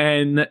all.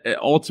 And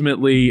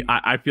ultimately,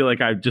 I feel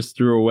like I just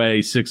threw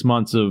away 6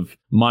 months of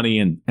money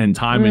and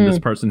time in this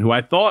person who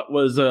I thought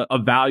was a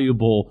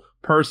valuable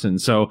person.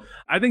 So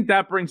I think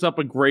that brings up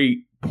a great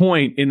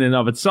point in and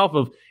of itself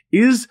of,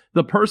 is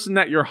the person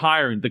that you're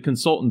hiring, the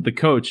consultant, the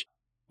coach,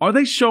 are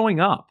they showing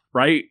up?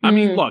 Right? I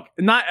mean, look,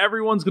 not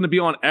everyone's going to be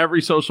on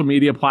every social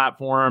media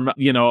platform,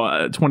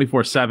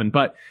 24/7,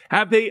 but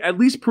have they at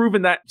least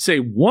proven that, say,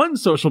 one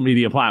social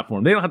media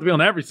platform? They don't have to be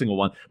on every single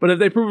one, but have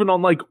they proven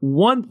on like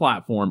one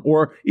platform,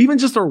 or even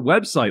just our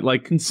website,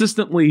 like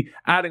consistently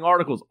adding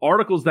articles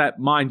that,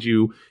 mind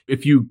you,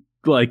 if you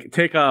like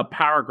take a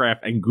paragraph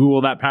and Google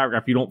that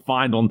paragraph, you don't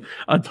find on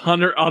a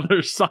ton of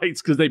other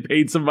sites because they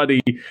paid somebody,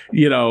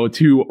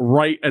 to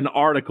write an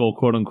article,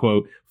 quote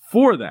unquote,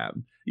 for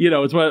them.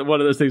 It's one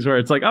of those things where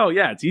it's like, oh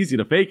yeah, it's easy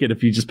to fake it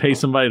if you just pay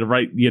somebody to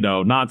write,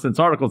 nonsense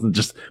articles and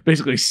just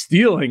basically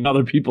stealing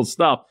other people's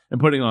stuff and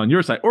putting it on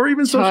your site, or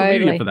even social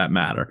media for that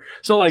matter.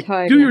 So like,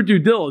 do your due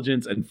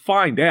diligence and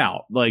find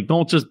out. Like,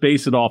 don't just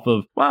base it off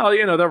of, well,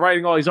 they're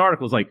writing all these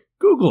articles. Like,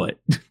 Google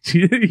it.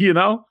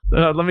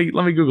 Let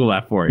me Google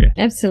that for you.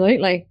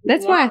 Absolutely.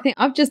 That's why I think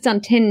I've just done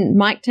 10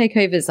 mic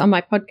takeovers on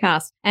my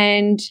podcast,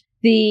 and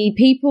the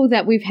people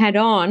that we've had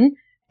on,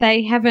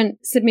 they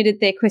haven't submitted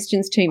their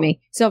questions to me.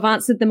 So I've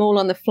answered them all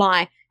on the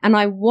fly. And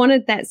I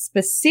wanted that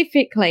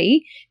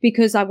specifically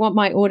because I want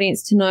my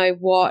audience to know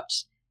what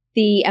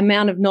the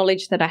amount of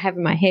knowledge that I have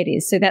in my head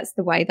is. So that's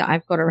the way that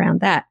I've got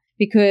around that,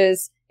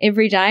 because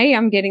every day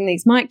I'm getting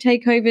these mic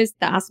takeovers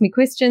that ask me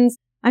questions.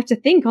 I have to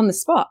think on the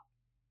spot.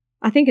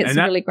 I think it's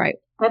really great.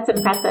 That's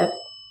impressive.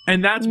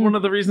 And that's one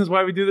of the reasons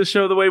why we do the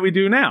show the way we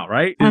do now,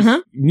 right?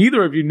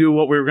 Neither of you knew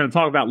what we were going to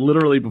talk about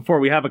literally before.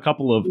 We have a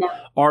couple of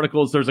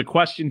articles. There's a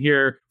question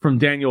here from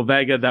Daniel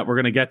Vega that we're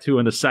going to get to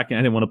in a second.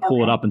 I didn't want to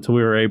pull it up until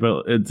we were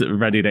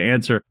ready to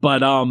answer. But,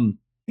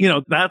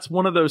 that's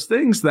one of those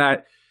things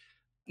that,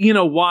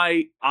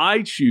 why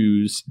I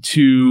choose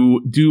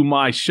to do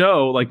my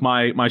show, like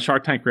my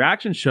Shark Tank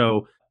reaction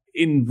show,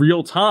 in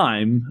real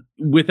time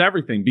with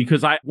everything,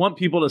 because I want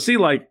people to see,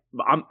 like,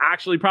 I'm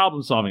actually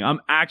problem solving.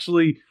 I'm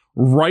actually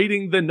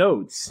writing the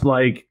notes,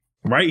 like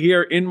right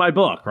here in my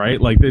book,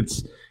 right? Like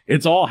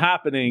it's all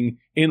happening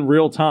in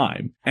real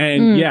time.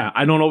 And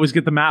I don't always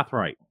get the math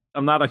right.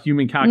 I'm not a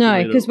human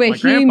calculator. No, because we're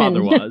human.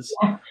 Grandfather was.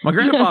 My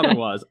grandfather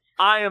was.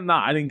 I am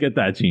not. I didn't get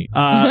that gene.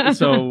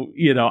 So,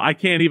 I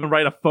can't even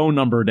write a phone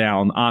number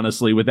down,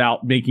 honestly,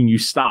 without making you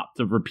stop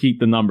to repeat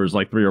the numbers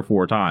like 3 or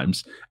 4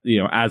 times,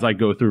 as I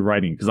go through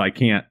writing, because I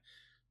can't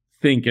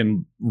think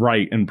and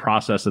write and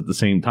process at the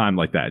same time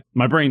like that.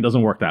 My brain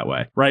doesn't work that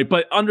way, right?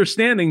 But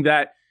understanding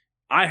that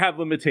I have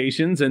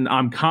limitations and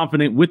I'm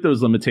confident with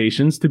those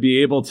limitations to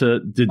be able to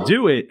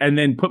do it, and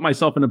then put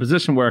myself in a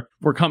position where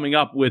we're coming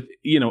up with,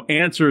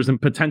 answers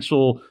and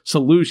potential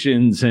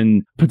solutions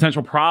and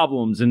potential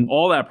problems and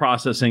all that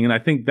processing. And I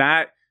think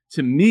that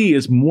to me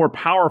is more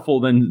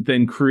powerful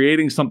than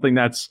creating something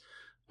that's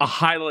a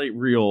highlight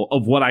reel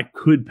of what I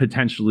could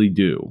potentially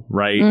do,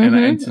 right?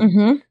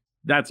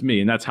 That's me,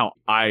 and that's how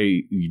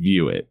I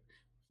view it.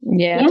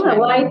 Yeah.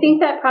 Well, I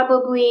think that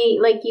probably,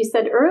 like you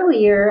said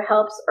earlier,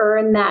 helps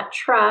earn that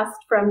trust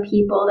from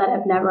people that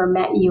have never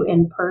met you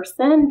in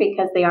person,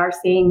 because they are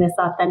seeing this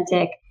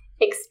authentic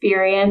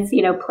experience,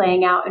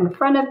 playing out in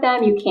front of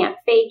them. You can't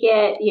fake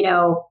it.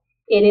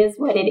 It is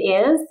what it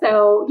is.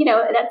 So,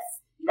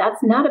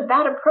 that's not a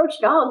bad approach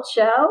at all,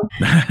 Joe.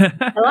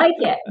 I like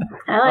it.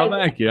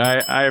 Thank you.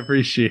 I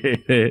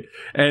appreciate it.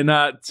 And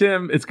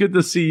Tim, it's good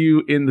to see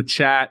you in the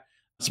chat.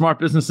 Smart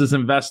businesses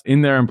invest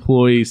in their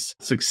employees'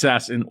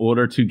 success in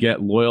order to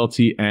get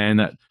loyalty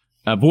and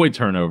avoid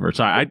turnover.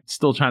 So I'm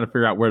still trying to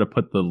figure out where to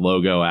put the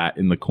logo at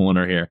in the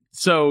corner here.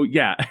 So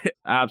yeah,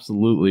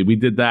 absolutely. We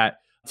did that,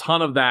 a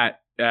ton of that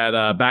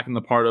at back in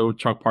the Pardo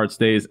Truck Parts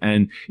days,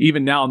 and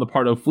even now in the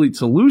Pardo Fleet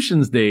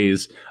Solutions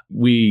days,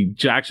 we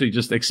actually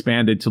just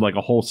expanded to like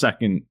a whole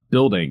second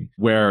building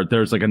where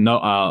there's like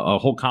a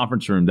whole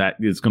conference room that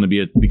is going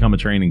to become a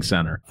training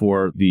center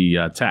for the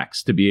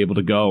techs to be able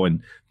to go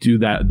and do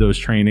those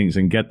trainings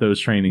and get those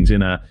trainings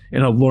in a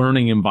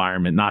learning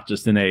environment, not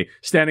just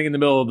standing in the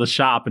middle of the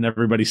shop and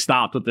everybody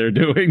stopped what they're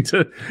doing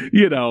to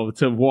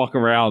walk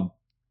around,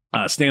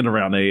 stand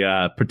around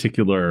a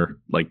particular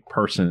like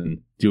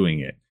person doing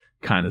it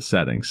kind of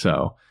setting.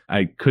 So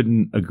I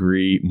couldn't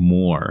agree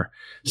more.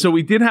 So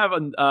we did have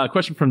a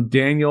question from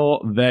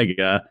Daniel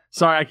Vega.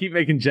 Sorry, I keep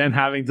making Jen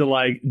having to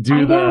like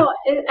do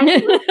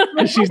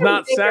she's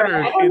not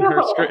centered in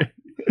her script.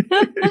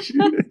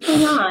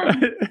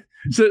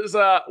 Says,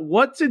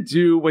 what to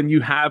do when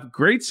you have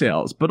great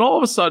sales, but all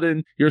of a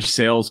sudden your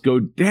sales go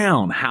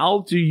down?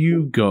 How do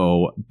you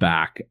go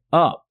back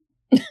up?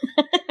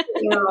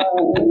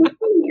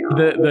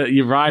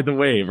 You ride the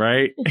wave,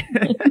 right?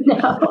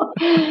 No.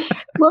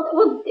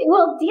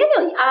 Well,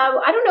 Daniel,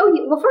 I don't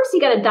know. Well, first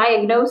you got to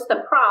diagnose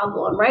the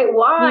problem, right?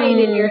 Why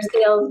did your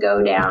sales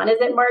go down? Is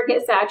it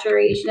market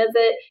saturation? Is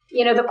it,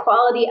 the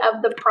quality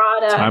of the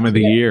product? Time of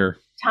the year.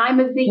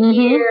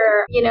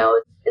 Year.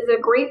 Is it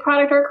a great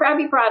product or a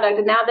crappy product?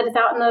 And now that it's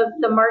out in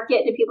the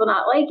market, do people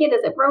not like it?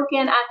 Is it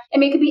broken?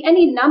 It could be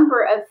any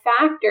number of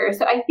factors.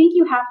 So I think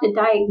you have to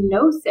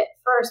diagnose it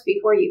first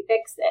before you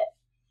fix it.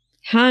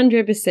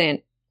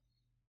 100%.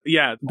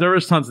 Yeah, there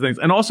is tons of things.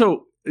 And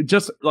also,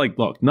 just like,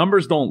 look,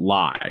 numbers don't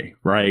lie,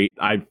 right?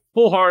 I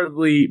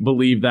full-heartedly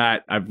believe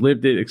that. I've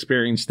lived it,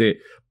 experienced it.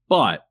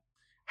 But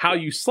how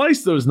you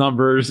slice those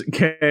numbers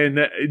can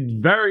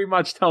very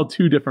much tell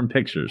two different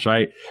pictures,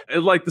 right?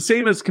 Like the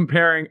same as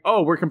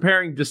we're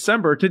comparing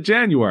December to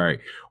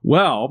January.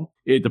 Well,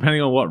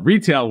 depending on what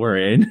retail we're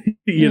in,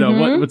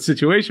 what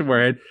situation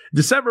we're in,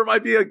 December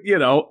might be,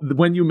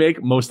 when you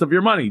make most of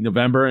your money.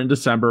 November and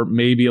December,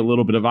 maybe a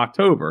little bit of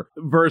October,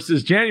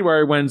 versus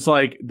January when it's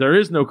like there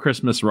is no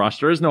Christmas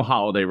rush, there is no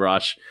holiday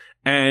rush,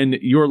 and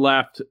you're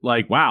left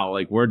like, wow,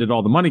 like where did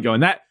all the money go?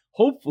 And that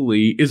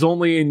hopefully is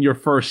only in your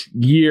first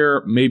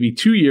year, maybe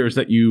 2 years,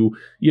 that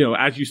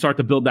as you start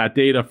to build that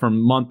data from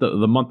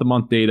the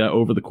month-to-month data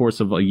over the course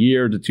of a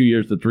year to 2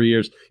 years to 3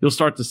 years, you'll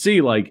start to see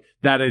like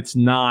that it's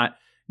not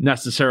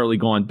necessarily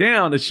gone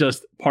down. It's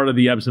just part of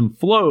the ebbs and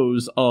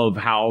flows of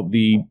how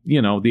the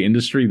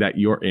industry that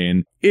you're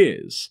in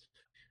is.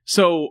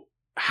 So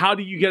how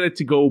do you get it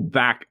to go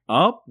back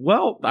up?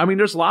 Well, I mean,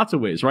 there's lots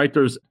of ways, right?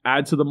 There's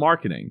add to the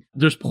marketing.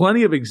 There's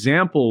plenty of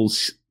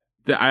examples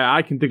that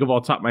I can think of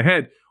off the top of my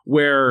head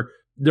where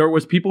there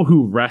was people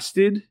who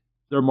rested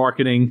their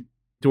marketing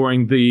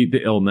during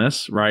the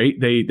illness, right?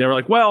 They were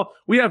like, well,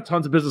 we have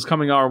tons of business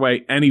coming our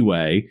way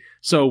anyway.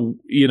 So,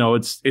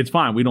 it's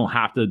fine. We don't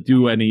have to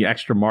do any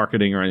extra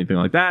marketing or anything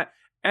like that.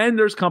 And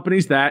there's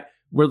companies that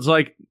where it's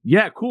like,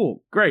 yeah,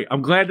 cool, great.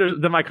 I'm glad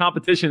that my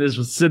competition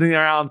is sitting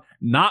around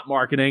not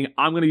marketing.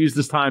 I'm going to use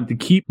this time to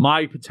keep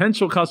my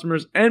potential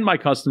customers and my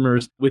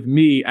customers with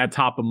me at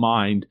top of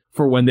mind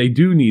for when they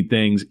do need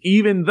things,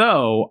 even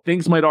though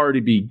things might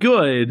already be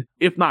good,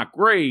 if not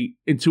great,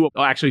 to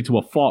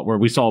a fault where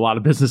we saw a lot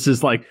of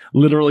businesses like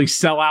literally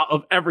sell out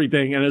of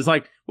everything. And it's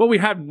like, well, we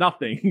have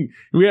nothing.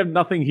 We have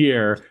nothing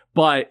here.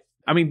 But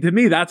I mean, to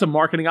me, that's a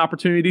marketing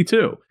opportunity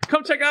too.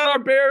 Come check out our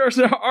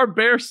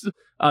bear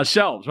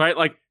shelves, right?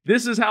 Like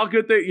this is how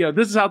good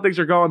this is how things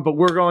are going, but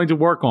we're going to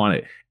work on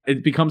it.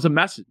 It becomes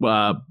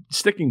a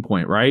sticking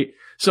point, right?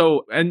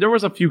 So, and there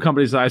was a few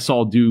companies that I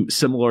saw do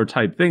similar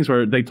type things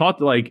where they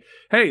talked like,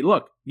 hey,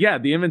 look, yeah,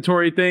 the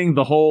inventory thing,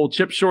 the whole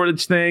chip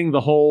shortage thing,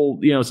 the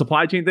whole,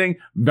 supply chain thing,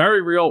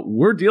 very real.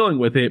 We're dealing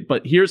with it,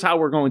 but here's how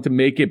we're going to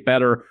make it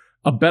better.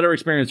 A better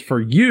experience for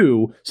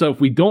you. So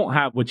if we don't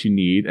have what you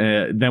need,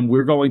 then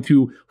we're going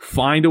to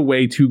find a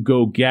way to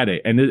go get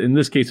it. And in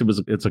this case,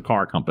 it's a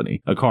car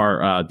company, a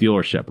car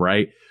dealership,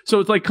 right? So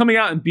it's like coming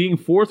out and being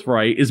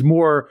forthright is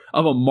more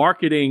of a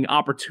marketing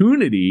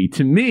opportunity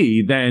to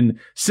me than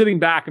sitting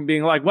back and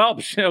being like, well,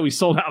 we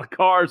sold out of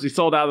cars, we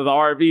sold out of the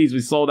RVs, we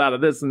sold out of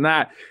this and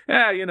that.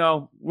 Yeah,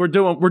 we're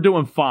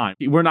doing fine.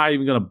 We're not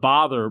even going to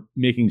bother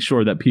making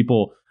sure that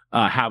people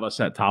have us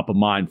at top of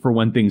mind for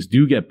when things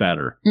do get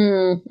better.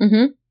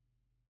 Mm-hmm.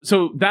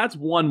 So that's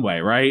one way,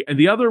 right? And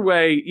the other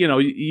way,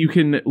 you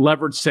can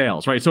leverage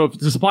sales, right? So if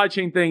the supply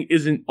chain thing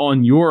isn't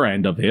on your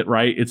end of it,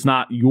 right? It's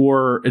not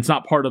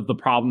part of the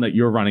problem that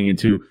you're running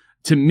into.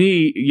 To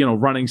me,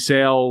 running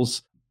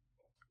sales,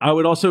 I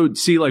would also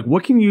see like,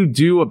 what can you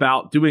do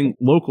about doing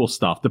local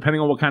stuff,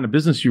 depending on what kind of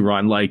business you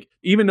run? Like,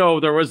 even though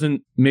there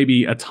wasn't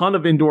maybe a ton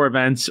of indoor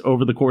events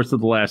over the course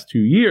of the last 2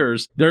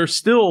 years, there's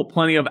still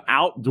plenty of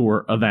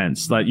outdoor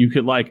events that you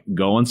could like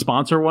go and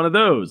sponsor one of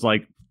those.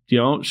 Like,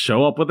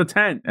 show up with a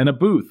tent and a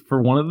booth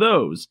for one of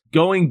those.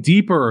 Going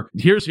deeper,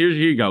 here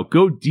you go.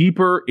 Go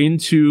deeper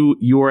into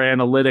your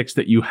analytics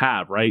that you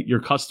have, right? Your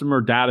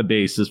customer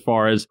database as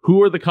far as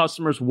who are the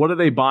customers, what are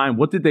they buying,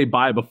 what did they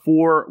buy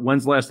before,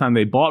 when's the last time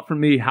they bought from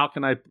me, how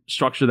can I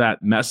structure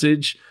that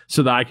message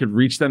so that I could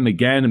reach them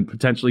again and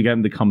potentially get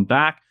them to come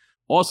back.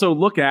 Also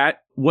look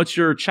at what's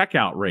your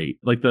checkout rate,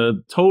 like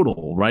the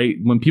total, right?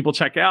 When people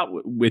check out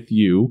with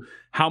you,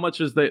 how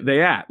much is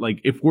they at?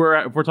 Like if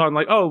we're talking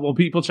like, oh, well,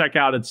 people check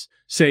out, it's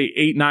say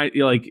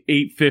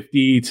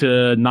 $8.50 to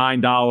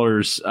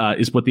 $9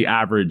 is what the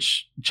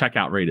average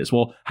checkout rate is.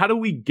 Well, how do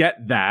we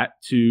get that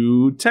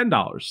to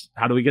 $10?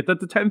 How do we get that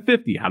to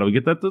 $10.50? How do we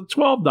get that to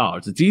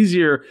 $12? It's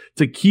easier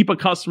to keep a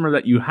customer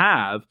that you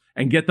have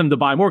and get them to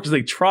buy more because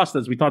they trust,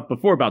 as we talked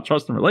before about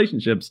trust and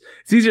relationships.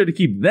 It's easier to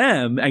keep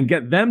them and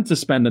get them to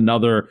spend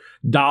another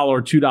 $1,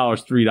 $2,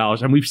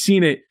 $3. And we've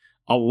seen it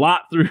a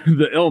lot through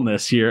the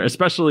illness here,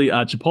 especially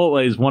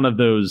Chipotle is one of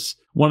those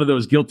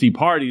guilty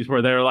parties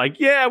where they're like,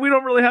 yeah, we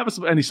don't really have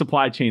any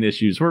supply chain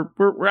issues.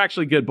 We're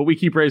actually good, but we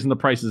keep raising the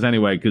prices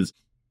anyway because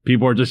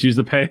people are just used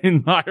to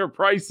paying higher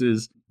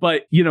prices.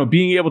 But,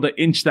 being able to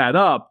inch that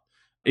up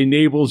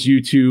enables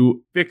you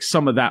to fix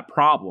some of that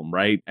problem,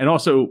 right? And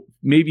also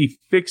maybe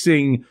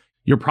fixing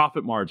your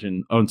profit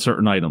margin on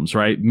certain items,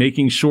 right?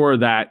 Making sure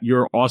that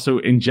you're also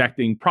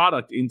injecting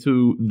product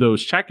into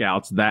those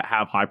checkouts that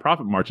have high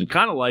profit margin.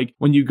 Kind of like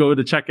when you go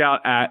to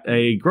checkout at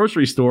a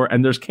grocery store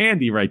and there's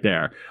candy right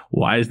there.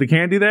 Why is the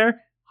candy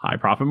there? High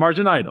profit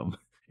margin item.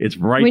 It's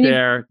right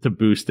there to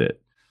boost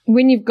it.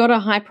 When you've got a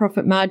high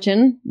profit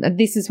margin,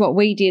 this is what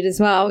we did as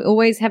well.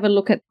 Always have a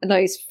look at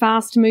those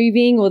fast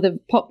moving or the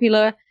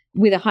popular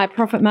with a high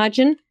profit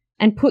margin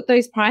and put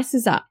those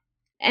prices up.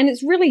 And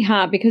it's really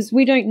hard because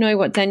we don't know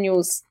what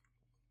Daniel's,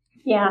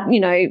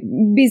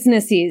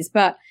 business is.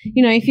 But,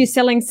 if you're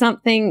selling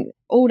something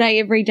all day,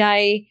 every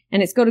day,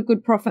 and it's got a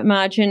good profit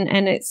margin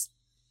and it's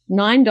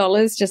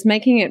 $9, just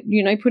making it,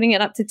 putting it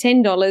up to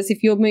 $10,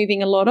 if you're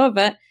moving a lot of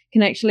it,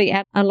 can actually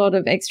add a lot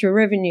of extra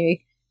revenue.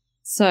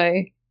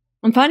 So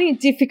I'm finding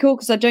it difficult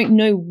because I don't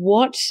know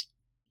what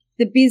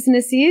the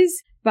business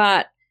is,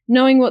 but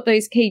knowing what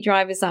those key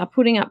drivers are,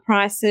 putting up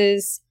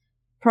prices,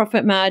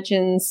 profit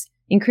margins,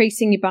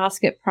 increasing your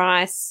basket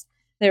price,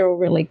 they're all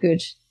really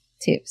good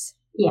tips.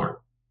 Yeah.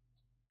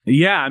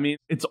 Yeah, I mean,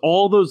 it's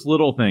all those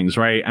little things,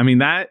 right? I mean,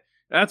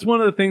 that's one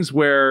of the things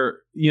where,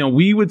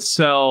 we would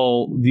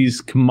sell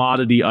these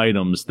commodity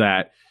items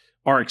that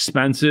are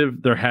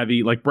expensive, they're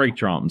heavy, like brake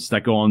drums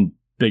that go on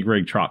big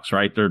rig trucks,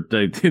 right?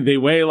 They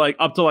weigh like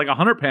up to like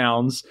 100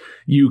 pounds.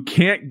 You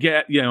can't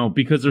get,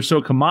 because they're so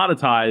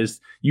commoditized,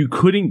 you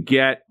couldn't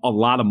get a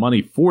lot of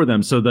money for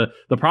them. So the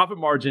profit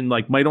margin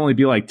like might only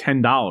be like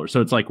 $10.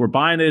 So it's like we're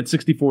buying it at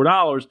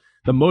 $64.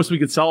 the most we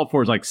could sell it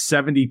for is like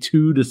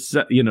 72 to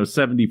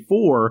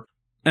 74.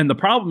 And the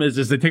problem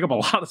is they take up a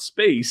lot of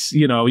space.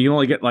 You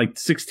only get like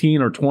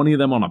 16 or 20 of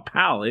them on a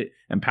pallet,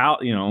 and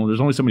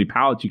there's only so many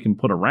pallets you can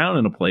put around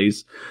in a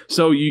place.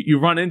 So you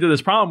run into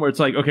this problem where it's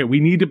like, okay, we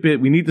need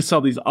to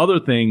sell these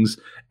other things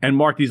and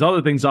mark these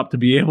other things up to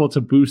be able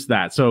to boost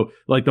that. So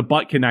like the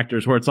butt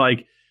connectors, where it's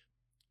like,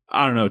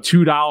 I don't know,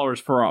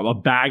 $2 for a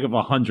bag of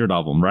 100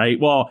 of them, right?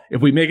 Well,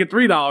 if we make it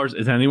 $3,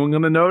 is anyone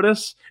going to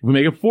notice? If we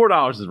make it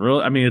 $4, is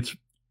really, I mean, it's,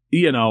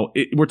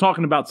 we're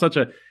talking about such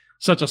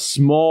a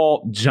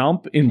small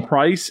jump in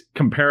price,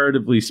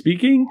 comparatively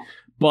speaking,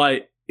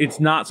 but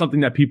it's not something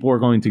that people are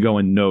going to go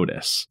and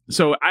notice.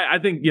 So I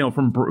think,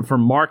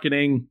 from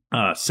marketing,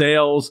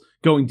 sales,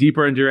 going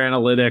deeper into your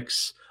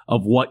analytics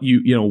of what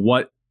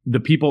what the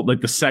people,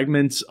 like the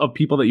segments of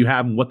people that you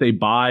have and what they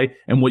buy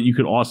and what you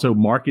could also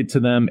market to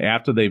them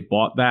after they've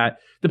bought that,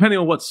 depending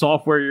on what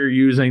software you're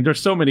using. There's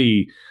so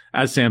many,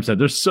 as Sam said,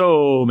 there's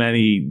so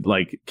many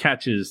like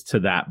catches to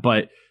that,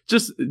 but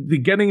just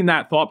getting in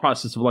that thought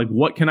process of like,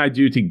 what can I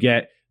do to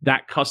get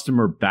that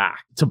customer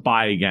back to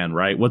buy again,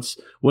 right? What's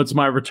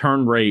my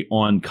return rate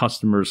on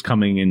customers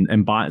coming in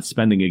and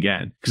spending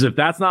again? Because if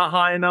that's not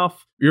high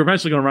enough, you're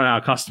eventually going to run out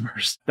of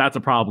customers. That's a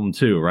problem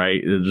too,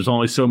 right? There's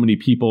only so many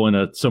people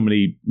in so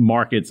many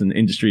markets and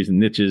industries and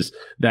niches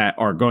that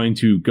are going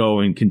to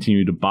go and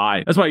continue to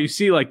buy. That's why you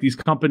see like these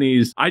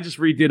companies. I just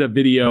redid a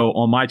video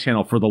on my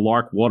channel for the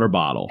Lark water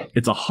bottle.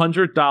 It's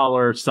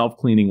 $100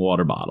 self-cleaning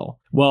water bottle.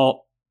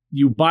 Well,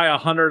 you buy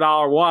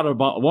 $100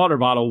 water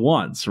bottle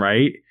once,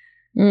 right?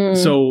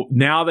 So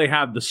now they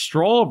have the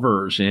straw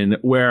version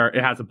where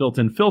it has a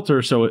built-in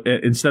filter. So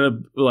instead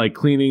of like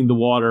cleaning the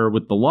water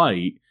with the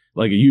light,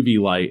 like a UV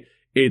light,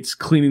 it's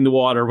cleaning the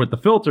water with the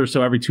filter.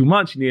 So every 2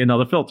 months you need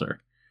another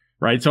filter,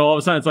 right? So all of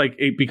a sudden it's like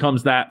it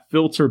becomes that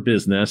filter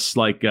business,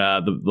 like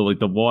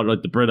the water,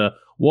 like the Brita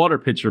water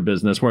pitcher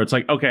business, where it's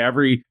like, okay,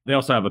 they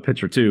also have a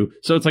pitcher too.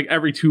 So it's like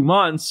every 2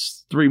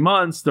 months, 3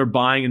 months, they're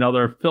buying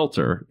another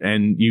filter,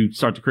 and you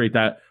start to create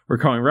that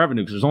recurring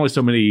revenue because there's only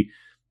so many,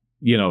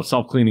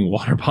 self-cleaning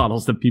water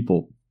bottles that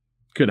people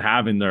could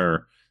have in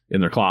their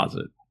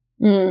closet.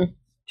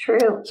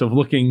 True. So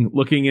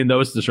looking in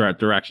those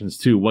directions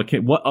too,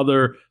 what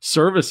other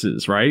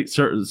services, right?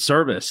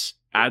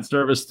 Add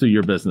service to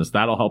your business.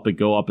 That'll help it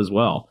go up as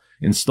well.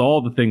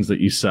 Install the things that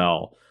you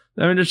sell.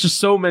 I mean, there's just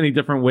so many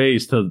different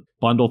ways to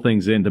bundle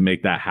things in to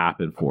make that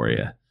happen for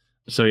you.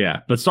 So yeah,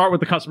 but start with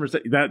the customers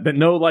that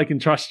know, like,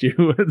 and trust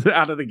you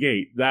out of the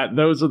gate.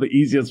 Those are the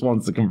easiest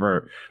ones to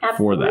convert.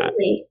 Absolutely. For that.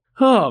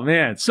 Oh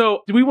man.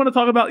 So do we want to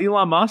talk about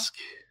Elon Musk?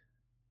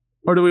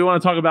 Or do we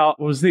want to talk about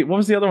what was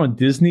the other one?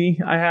 Disney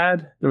I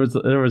had? There was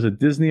a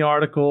Disney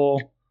article.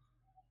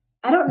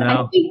 I don't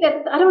know.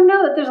 I don't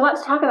know that there's a lot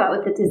to talk about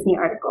with the Disney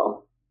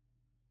article.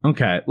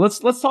 Okay.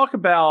 Let's talk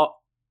about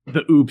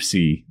the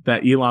oopsie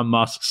that Elon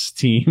Musk's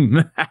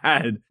team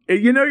had.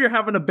 You're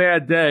having a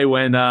bad day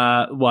when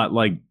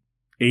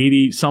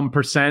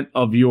 80%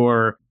 of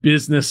your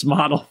business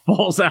model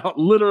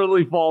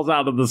literally falls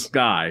out of the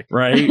sky,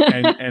 right?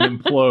 and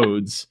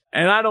implodes.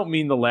 And I don't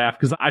mean to laugh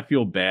because I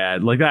feel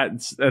bad. Like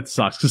that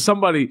sucks. Because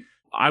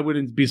I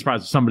wouldn't be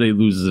surprised if somebody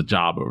loses a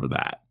job over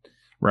that,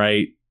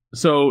 right?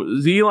 So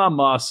Elon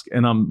Musk,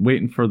 and I'm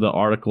waiting for the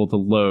article to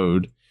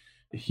load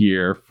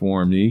here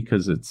for me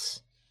because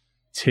it's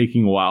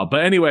taking a while.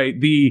 But anyway,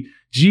 the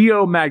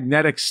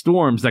geomagnetic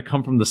storms that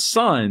come from the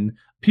sun,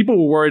 people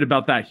were worried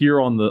about that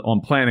here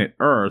on planet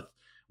Earth,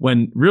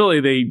 when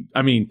really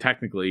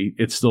technically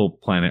it's still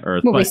planet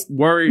Earth, but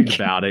worried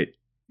about it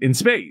in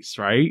space,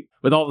 right?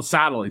 With all the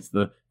satellites,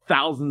 the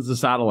thousands of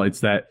satellites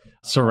that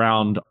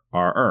surround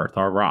our Earth,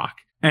 our rock.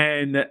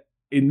 And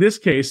in this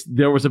case,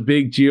 there was a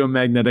big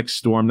geomagnetic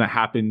storm that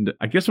happened,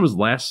 I guess it was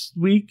last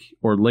week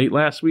or late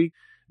last week,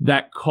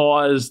 that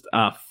caused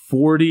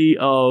 40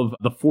 of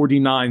the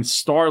 49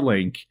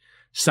 Starlink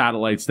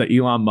satellites that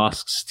Elon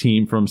Musk's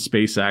team from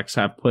SpaceX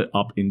have put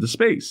up into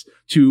space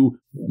to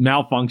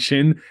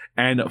malfunction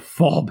and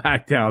fall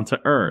back down to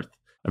Earth.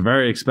 A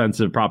very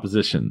expensive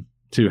proposition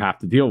to have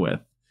to deal with.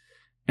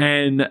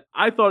 And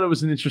I thought it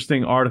was an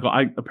interesting article.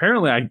 I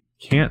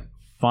can't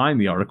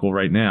find the article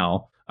right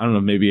now. I don't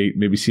know, maybe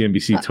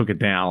CNBC took it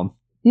down.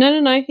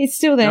 No, it's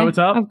still there. No, it's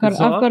up? I've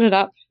got it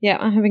up. Yeah,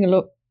 I'm having a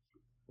look.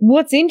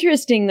 What's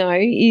interesting, though,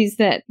 is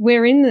that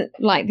we're in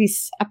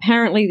this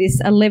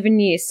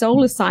 11-year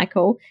solar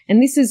cycle,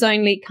 and this is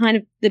only kind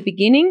of the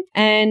beginning.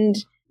 And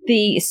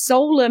the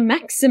solar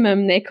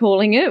maximum, they're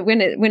calling it, when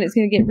it's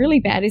going to get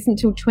really bad, isn't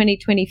until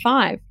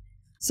 2025.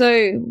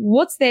 So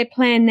what's their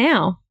plan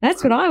now?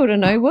 That's what I want to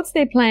know. What's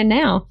their plan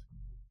now?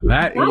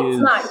 That's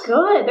not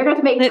good. They're going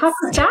to make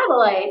tougher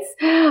satellites.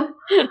 There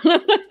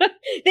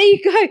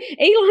you go.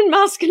 Elon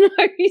Musk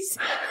knows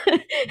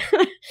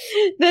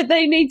that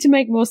they need to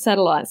make more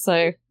satellites.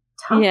 So,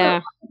 yeah.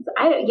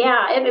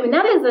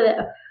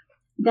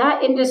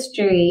 That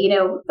industry,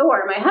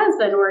 Thor, my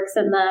husband, works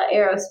in the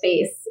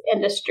aerospace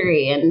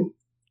industry and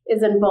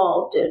is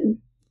involved in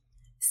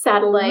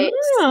satellite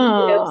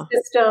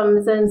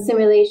systems and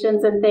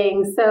simulations and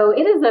things. So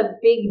it is a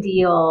big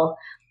deal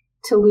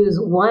to lose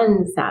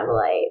one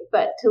satellite,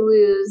 but to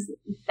lose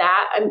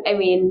that, I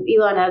mean,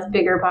 Elon has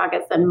bigger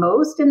pockets than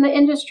most in the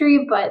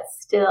industry, but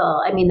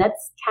still, I mean,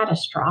 that's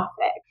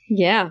catastrophic.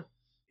 Yeah.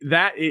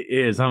 That it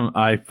is.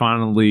 I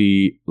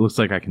finally, looks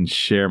like I can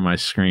share my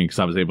screen because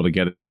I was able to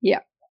get it. Yeah.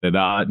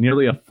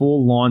 Nearly a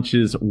full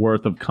launch's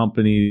worth of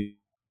companies.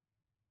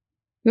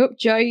 Oop,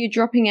 Joe, you're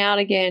dropping out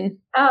again.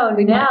 Oh,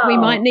 we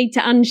might need to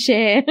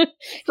unshare.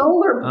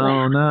 Solar plant.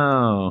 Oh,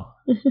 no.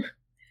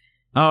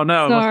 Oh,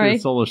 no. It must be a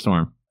solar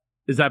storm.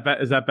 Is that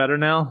better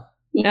now?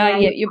 Yeah,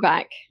 you're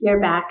back. You're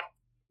back.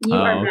 You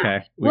are okay.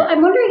 back. Well,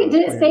 I'm wondering,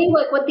 did it say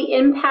what the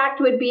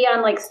impact would be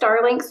on like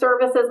Starlink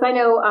services? I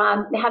know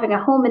having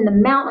a home in the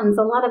mountains,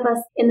 a lot of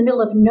us in the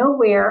middle of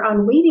nowhere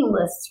on waiting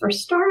lists for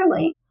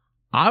Starlink.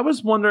 I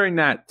was wondering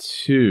that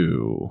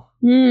too.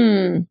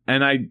 And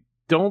I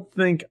don't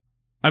think,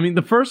 I mean,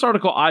 the first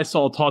article I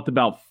saw talked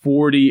about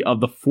 40 of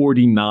the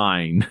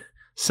 49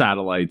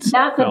 satellites.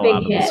 That's a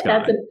big hit.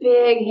 That's a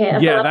big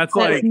hit. Yeah, that's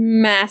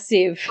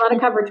massive. A lot of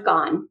coverage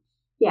gone.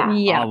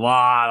 Yeah. A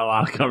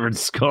lot of coverage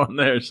is gone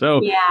there.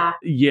 So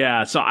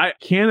yeah. So I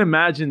can't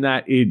imagine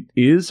that it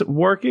is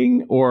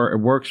working or it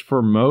works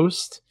for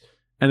most.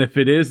 And if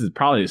it is, it's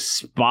probably as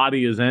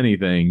spotty as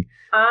anything.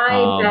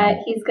 I bet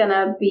he's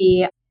gonna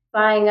be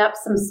buying up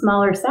some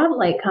smaller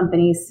satellite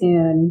companies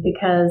soon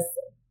because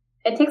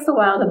it takes a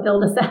while to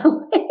build a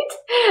satellite.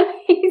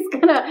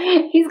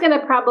 He's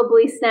gonna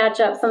probably snatch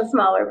up some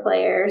smaller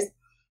players.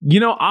 You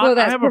know,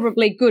 that's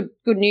probably good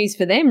news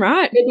for them,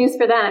 right? Good news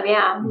for them,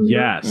 yeah.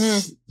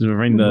 Yes,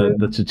 ring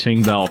the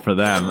cha-ching bell for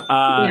them.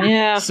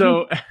 Yeah.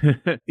 So,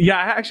 yeah,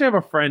 I actually have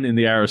a friend in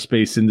the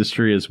aerospace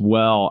industry as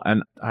well,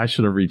 and I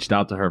should have reached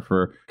out to her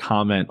for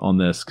comment on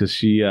this because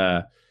she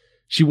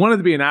wanted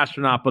to be an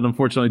astronaut, but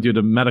unfortunately, due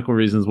to medical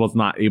reasons, was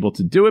not able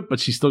to do it. But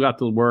she still got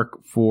to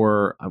work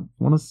for, I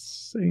want to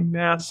say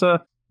NASA,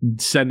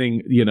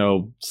 sending,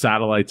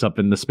 satellites up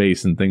into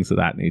space and things of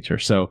that nature.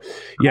 So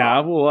yeah,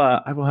 I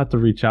will have to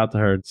reach out to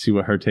her and see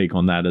what her take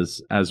on that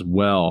is as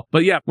well.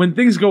 But yeah, when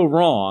things go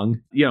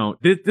wrong,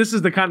 this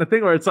is the kind of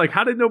thing where it's like,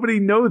 how did nobody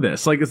know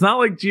this? Like, it's not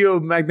like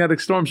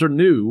geomagnetic storms are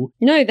new.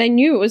 No, they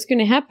knew it was going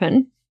to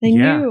happen. They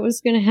knew it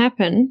was going to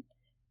happen.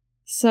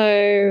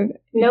 So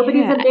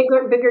nobody's a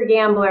bigger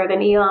gambler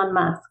than Elon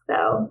Musk,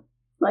 though.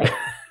 Like,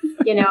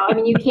 I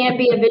mean, you can't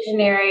be a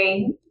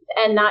visionary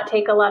and not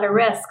take a lot of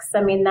risks.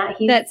 I mean,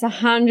 that's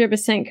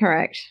 100%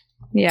 correct.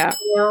 Yeah.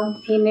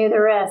 He knew the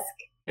risk.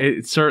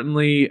 It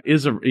certainly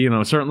is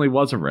certainly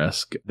was a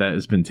risk that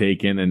has been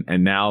taken,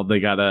 and now they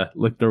gotta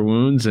lick their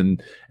wounds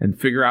and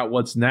figure out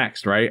what's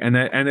next, right? And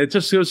it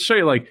just goes to show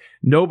you, like,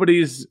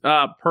 nobody's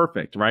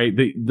perfect, right?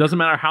 It doesn't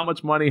matter how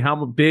much money,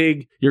 how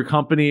big your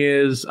company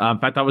is. In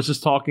fact, I was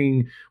just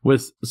talking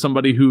with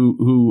somebody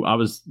who I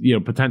was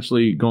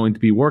potentially going to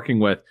be working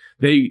with.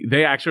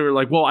 They actually were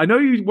like, well, I know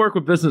you work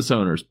with business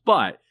owners,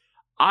 but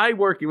I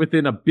work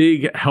within a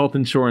big health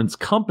insurance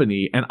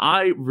company, and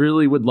I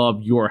really would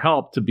love your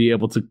help to be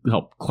able to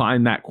help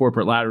climb that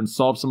corporate ladder and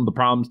solve some of the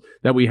problems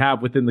that we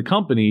have within the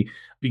company.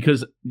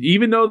 Because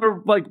even though they're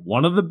like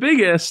one of the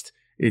biggest,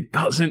 it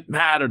doesn't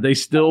matter. They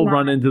still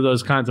run into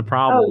those kinds of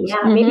problems. Oh,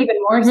 yeah, maybe even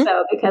more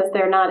so because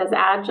they're not as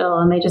agile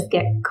and they just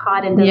get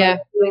caught into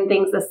doing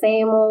things the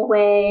same old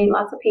way.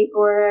 Lots of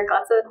paperwork,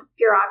 lots of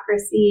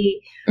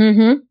bureaucracy.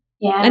 Mm-hmm.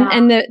 Yeah,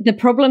 and the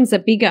problems are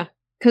bigger.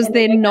 Because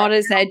they're not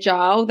as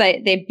agile,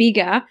 they're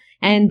bigger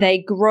and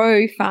they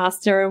grow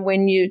faster. And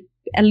when you're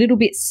a little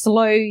bit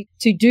slow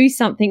to do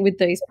something with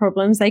these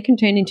problems, they can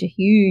turn into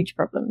huge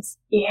problems.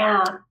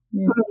 Yeah.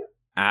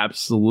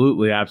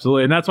 Absolutely.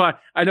 And that's why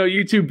I know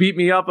you two beat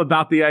me up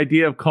about the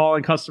idea of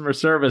calling customer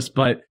service,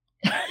 but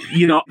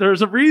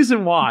there's a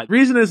reason why. The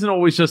reason isn't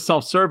always just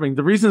self-serving.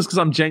 The reason is because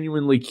I'm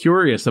genuinely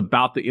curious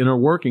about the inner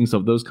workings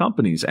of those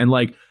companies. And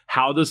like,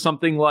 how does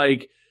something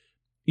like,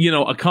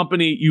 a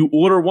company, you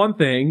order one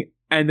thing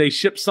and they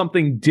ship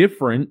something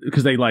different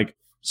because they like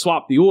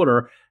swap the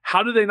order.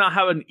 How do they not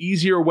have an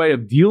easier way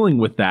of dealing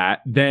with that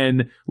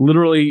than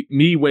literally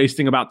me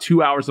wasting about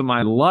 2 hours of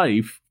my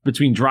life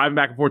between driving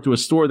back and forth to a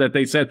store that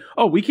they said,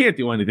 oh, we can't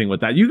do anything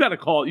with that. You got to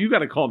call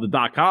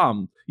the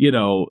 .com,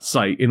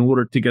 site in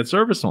order to get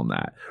service on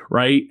that.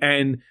 Right.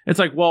 And it's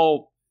like,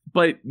 well,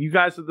 but you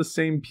guys are the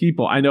same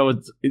people. I know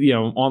it's,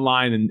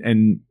 online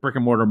and brick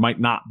and mortar might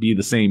not be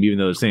the same, even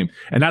though they're the same.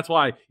 And that's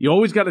why you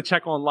always got to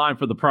check online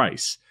for the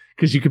price.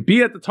 Because you could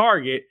be at the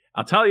Target.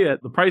 I'll tell you,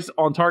 the price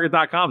on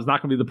Target.com is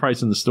not going to be the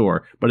price in the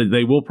store, but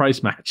they will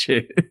price match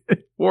it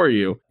for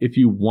you if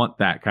you want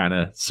that kind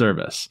of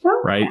service,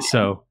 right?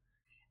 So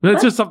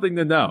that's just something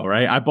to know,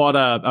 right? I bought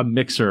a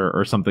mixer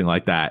or something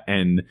like that,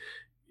 and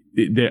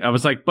I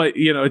was like, but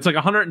it's like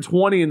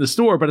 $120 in the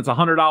store, but it's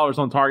 $100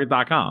 on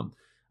Target.com.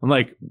 I'm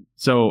like,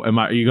 so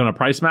are you going to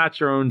price match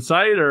your own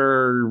site,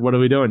 or what are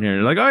we doing here?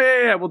 And they're like,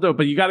 oh yeah, we'll do it,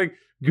 but you got to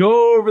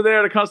go over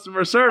there to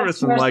customer service.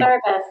 Service.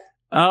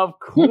 Of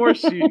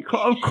course, of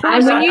course.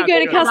 And when you go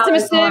to customer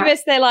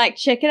service, they're like,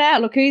 check it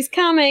out. Look who's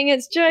coming.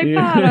 It's Joe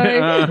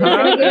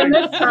Pardo.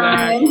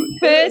 Exactly.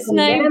 First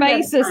name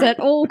basis at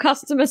all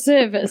customer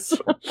service.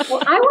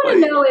 Well, I want to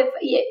know do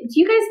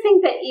you guys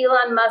think that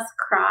Elon Musk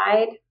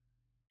cried?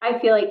 I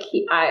feel like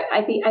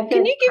I feel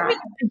Can you give cried. me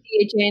an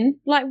idea, Jen?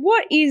 Like,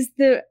 what is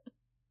the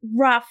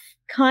rough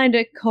kind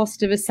of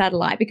cost of a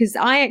satellite? Because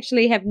I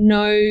actually have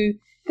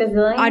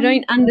I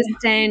don't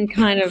understand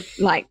kind of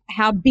like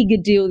how big a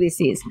deal this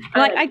is.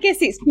 Like, I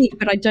guess it's big,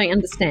 but I don't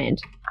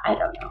understand. I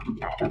don't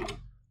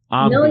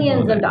know.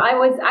 Millions of I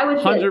was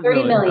 100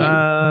 30 million.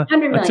 100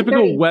 million. A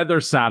typical 30. weather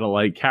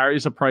satellite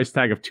carries a price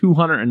tag of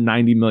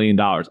 $290 million.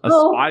 A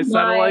spy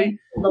satellite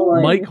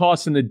might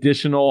cost an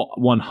additional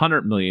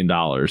 $100 million.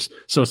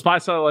 So a spy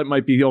satellite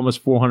might be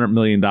almost $400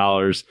 million.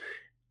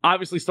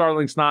 Obviously,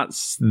 Starlink's not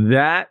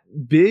that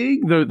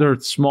big. They're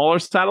smaller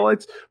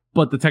satellites,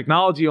 but the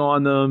technology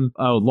on them,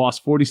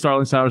 lost 40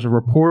 Starlink satellites, are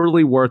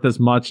reportedly worth as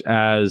much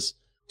as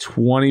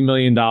 $20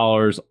 million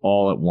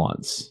all at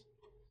once.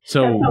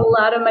 So that's a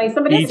lot of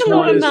money. It's a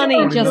lot of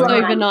money just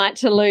overnight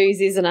to lose,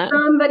 isn't it?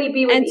 Somebody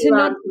be with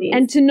Elon, please.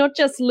 And to not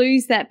just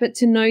lose that, but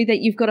to know that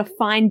you've got to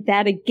find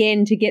that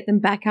again to get them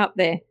back up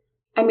there.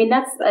 I mean,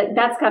 that's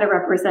got to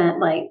represent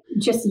like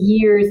just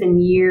years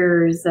and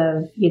years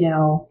of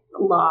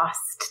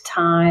lost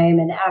time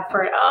and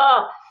effort.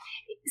 Oh,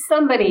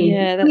 somebody,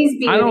 please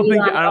be. I don't with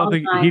think. Elon I don't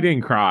think time. He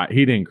didn't cry.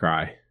 He didn't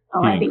cry.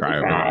 Oh, he didn't cry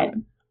over that.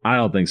 I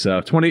don't think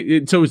so. So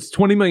it's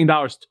 $20 million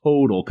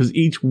total because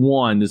each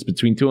one is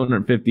between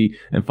 $250,000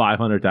 and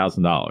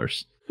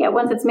 $500,000. Yeah,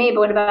 once it's made, but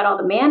what about all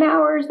the man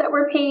hours that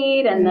were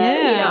paid? And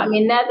that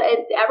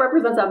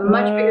represents a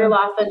much bigger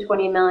loss than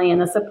 $20 million.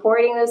 The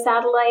supporting those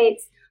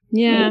satellites,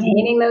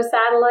 maintaining those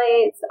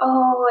satellites.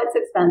 Oh, it's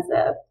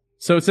expensive.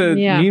 So it said,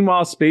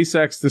 meanwhile,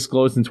 SpaceX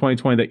disclosed in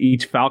 2020 that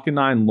each Falcon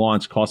 9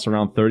 launch costs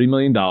around $30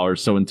 million.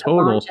 So in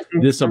total,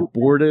 this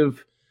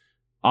abortive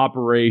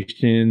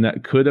operation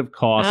that could have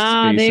cost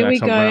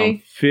SpaceX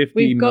around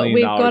 $50 million.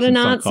 We've got an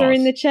answer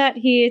in the chat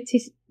here.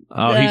 He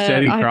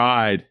said he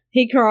cried.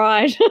 He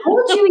cried.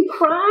 Oh, he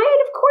cried?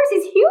 Of course,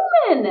 he's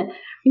human.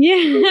 Yeah.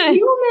 He's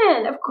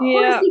human. Of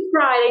course he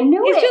cried. I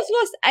knew He's just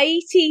lost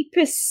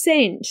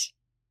 80%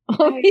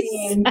 of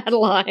his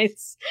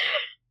satellites.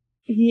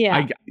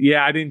 Yeah.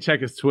 I didn't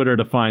check his Twitter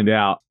to find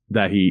out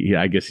that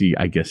I guess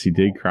he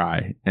did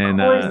cry. And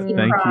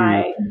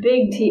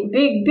thank you.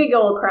 Big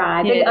old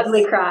cry. Big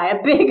ugly cry.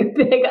 A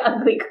big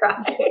ugly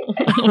cry.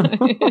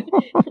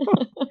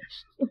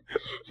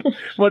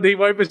 What, did he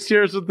wipe his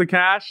tears with the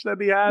cash that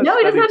he has? No,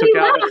 he doesn't have any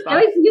left. No,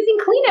 he's using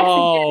Kleenex.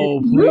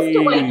 Oh, please. He used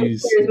to wipe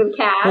his tears with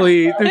cash.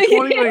 Please.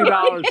 $20 million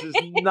is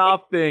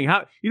nothing.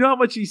 You know how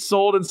much he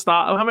sold in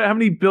stock? How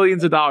many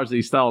billions of dollars did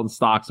he sell in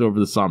stocks over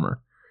the summer?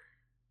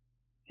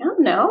 I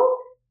don't know.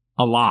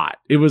 A lot.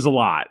 It was a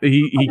lot.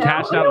 He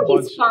cashed out a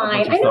bunch. He's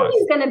fine. I know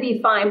he's going to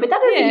be fine, but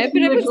that is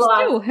but it would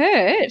still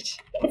hurt.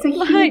 It's a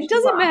huge it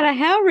doesn't matter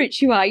how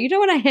rich you are. You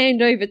don't want to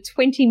hand over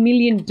 $20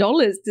 million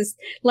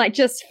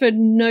just for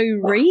no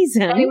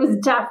reason. And it was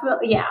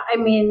definitely, I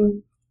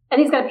mean,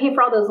 and he's got to pay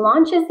for all those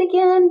launches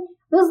again.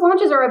 Those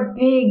launches are a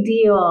big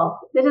deal.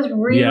 It is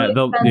really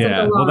expensive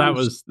to launch. Well,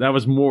 that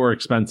was more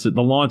expensive.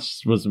 The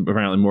launch was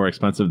apparently more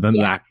expensive than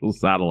the actual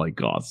satellite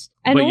costs.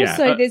 And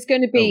there's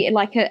going to be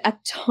like a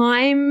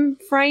time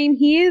frame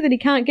here that he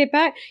can't get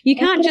back. You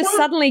can't just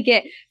suddenly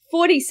get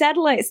 40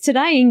 satellites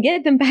today and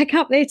get them back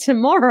up there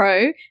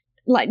tomorrow.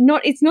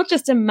 It's not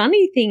just a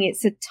money thing;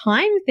 it's a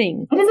time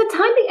thing. It is a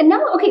time thing. And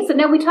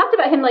now we talked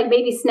about him like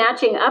maybe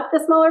snatching up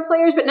the smaller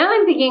players, but now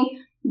I'm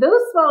thinking,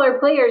 those smaller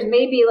players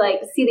maybe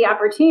see the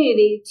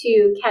opportunity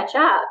to catch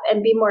up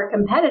and be more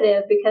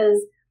competitive because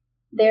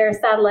their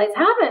satellites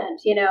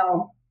haven't,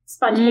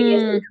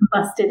 spontaneously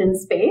combusted in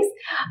space.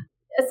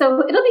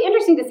 So it'll be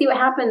interesting to see what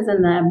happens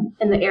in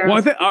the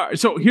aerospace. Well,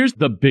 so here's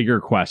the bigger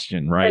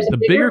question, right? The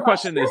bigger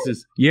question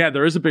is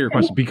there is a bigger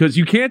question because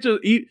you can't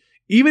just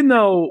even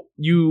though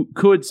you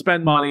could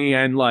spend money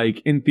and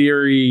in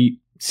theory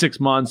 6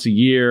 months, a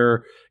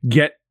year,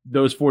 get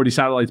those 40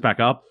 satellites back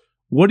up.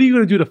 What are you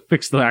going to do to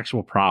fix the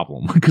actual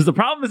problem? Because the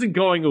problem isn't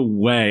going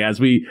away,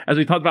 as we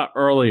talked about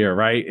earlier,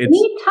 right?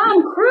 Meet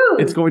Tom Cruise.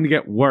 It's going to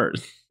get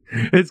worse.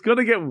 It's going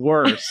to get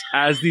worse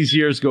as these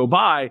years go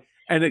by.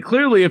 And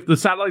clearly, if the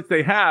satellites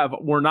they have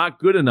were not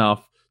good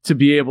enough to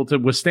be able to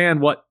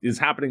withstand what is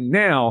happening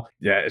now,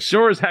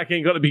 sure as heck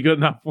ain't going to be good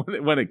enough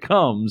when it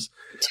comes.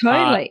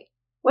 Totally.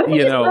 What if he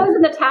just throws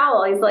in the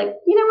towel? He's like,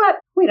 you know what?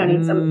 We don't need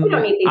these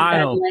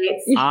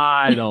satellites.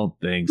 I don't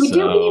think we so. We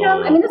do need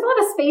them. I mean, there's a lot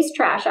of space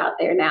trash out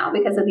there now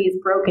because of these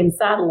broken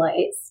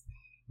satellites.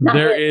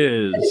 There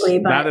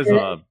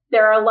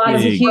are a lot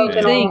of huge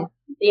thing.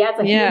 Yeah, it's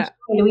a huge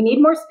thing. Do we need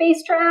more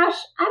space trash?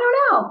 I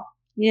don't know.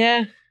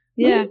 Yeah.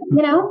 I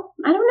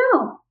don't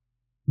know.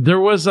 There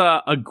was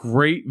a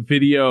great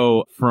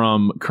video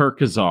from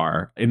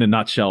Kirkazar in a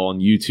nutshell on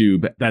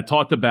YouTube that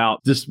talked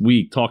about this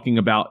week, talking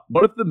about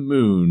what if the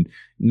moon,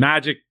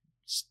 magic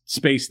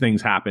space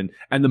things happened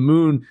and the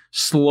moon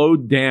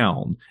slowed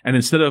down, and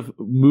instead of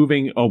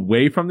moving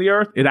away from the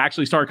Earth, it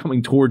actually started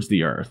coming towards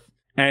the Earth.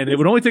 And it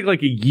would only take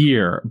like a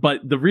year.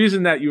 But the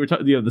reason that you were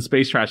talking, the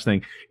space trash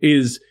thing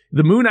is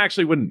the moon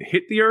actually wouldn't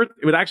hit the Earth.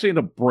 It would actually end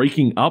up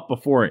breaking up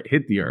before it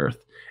hit the Earth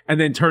and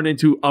then turn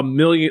into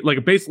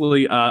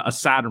basically a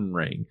Saturn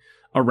ring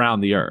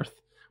around the Earth,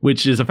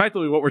 which is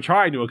effectively what we're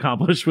trying to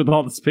accomplish with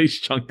all the space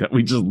junk that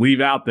we just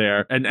leave out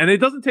there. And it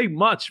doesn't take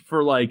much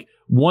for like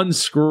one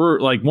screw,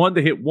 like one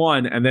to hit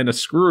one and then a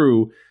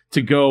screw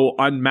to go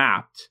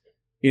unmapped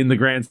in the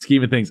grand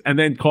scheme of things, and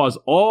then cause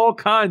all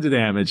kinds of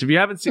damage. If you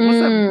haven't seen,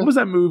 what was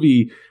that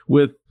movie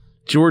with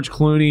George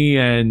Clooney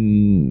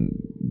and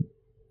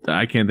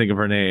I can't think of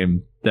her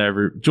name,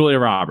 Julia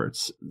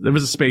Roberts? There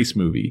was a space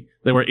movie.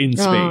 They were in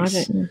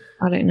space.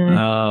 I don't know.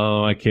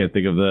 Oh, I can't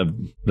think of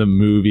the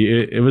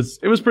movie. It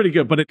was pretty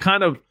good, but it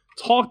kind of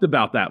talked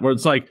about that, where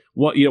it's like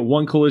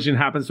one collision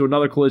happens to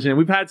another collision, and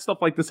we've had stuff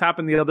like this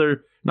happen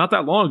not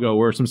that long ago,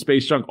 where some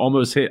space junk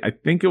almost hit. I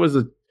think it was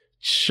a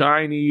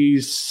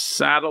Chinese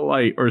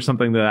satellite or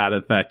something to that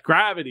effect.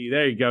 Gravity.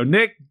 There you go.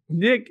 Nick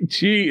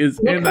G is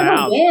in the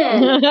house.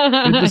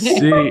 Good to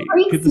see.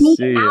 Good to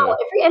see you.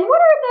 And what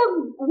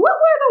were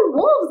the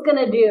wolves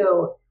gonna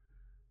do?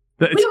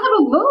 We don't have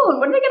a moon.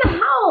 What are they gonna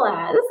howl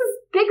at? This is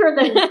bigger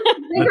than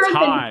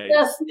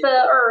just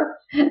the Earth.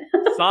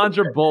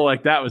 Sandra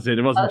Bullock. That was it.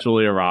 It wasn't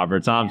Julia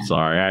Roberts. I'm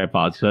sorry. I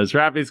apologize.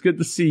 Rafi, it's good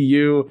to see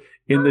you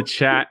in the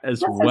chat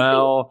as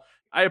well.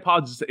 I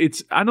apologize.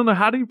 I don't know.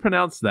 How do you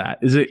pronounce that?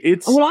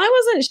 It's Well,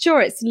 I wasn't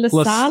sure. It's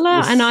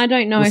Lasala, and I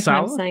don't know if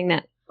I'm saying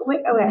that. Wait,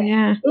 okay.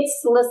 Yeah.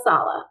 It's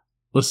Lasala.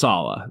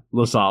 Lasala.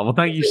 Well,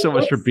 thank you so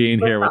much for being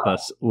here with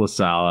us,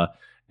 Lasala.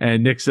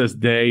 And Nick says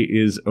day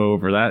is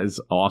over. That is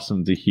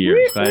awesome to hear.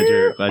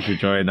 Glad you're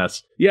joining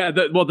us. Yeah,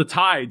 the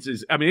tides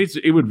is. I mean,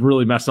 it would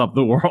really mess up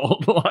the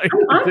world.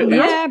 Big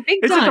time.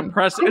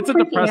 It's a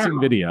depressing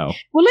video.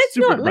 Well, let's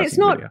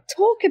not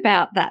talk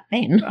about that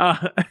then. Yeah,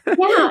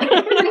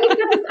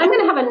 I'm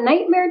going to have a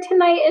nightmare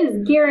tonight. It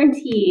is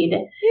guaranteed.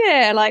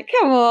 Yeah,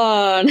 come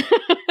on.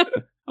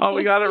 Oh,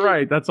 we got it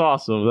right. That's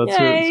awesome.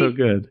 That's so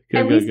good.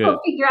 And we still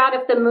figure out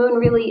if the moon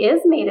really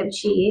is made of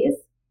cheese.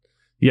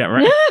 Yeah,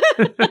 right.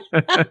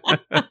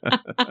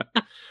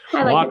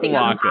 I like to think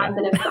on the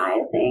positive side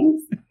of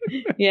things.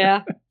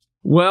 Yeah.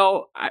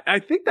 Well, I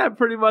think that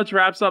pretty much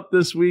wraps up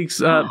this week's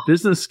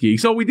Business Geek.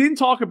 So we didn't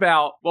talk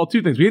about,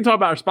 two things. We didn't talk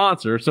about our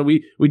sponsor. So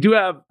we do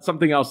have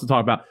something else to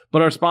talk about.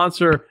 But our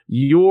sponsor,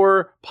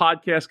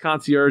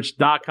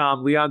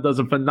 yourpodcastconcierge.com. Leon does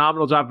a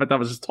phenomenal job. In fact, I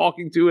was just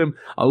talking to him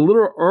a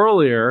little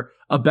earlier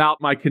about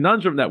my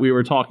conundrum that we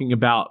were talking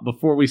about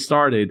before we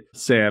started,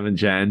 Sam and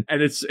Jen.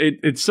 And it's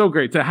so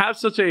great to have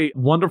such a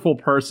wonderful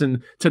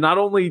person to not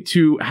only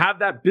to have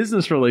that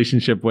business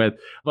relationship with,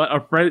 but a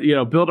friend,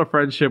 build a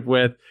friendship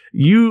with.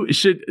 You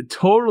should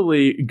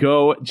totally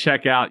go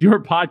check out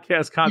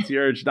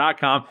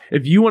yourpodcastconcierge.com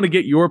if you want to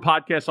get your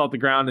podcast off the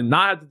ground and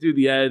not have to do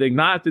the editing,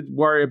 not have to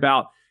worry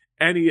about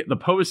the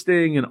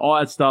posting and all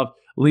that stuff.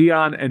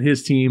 Leon and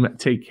his team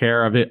take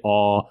care of it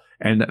all.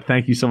 And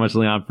thank you so much,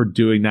 Leon, for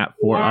doing that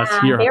for us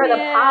here. They're the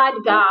pod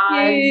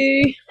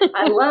guys.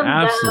 I love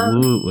them.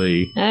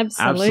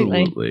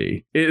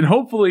 Absolutely. And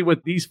hopefully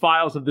with these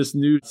files of this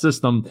new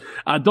system,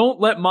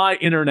 don't let my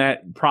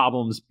internet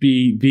problems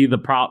be the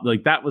problem.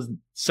 Like that was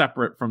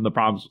separate from the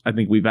problems I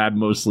think we've had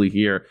mostly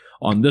here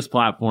on this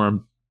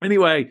platform.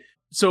 Anyway,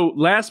 so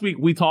last week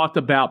we talked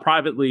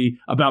privately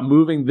about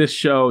moving this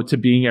show to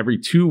being every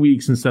 2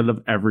 weeks instead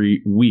of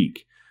every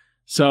week.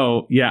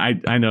 So yeah,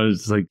 I know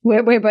it's like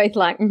we're both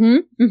like,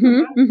 did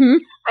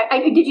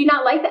you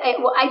not like that?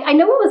 I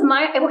know it was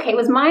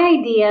my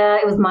idea.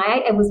 It was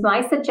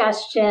my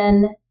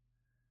suggestion,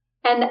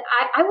 and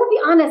I will be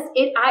honest.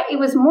 It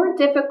was more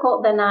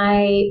difficult than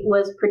I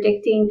was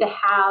predicting to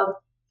have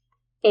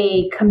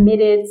an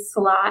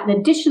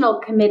additional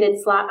committed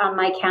slot on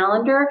my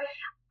calendar.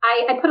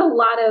 I put a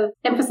lot of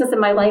emphasis in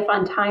my life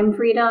on time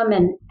freedom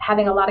and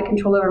having a lot of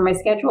control over my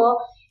schedule.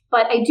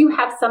 But I do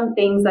have some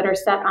things that are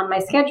set on my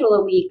schedule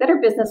a week that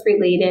are business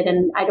related,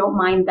 and I don't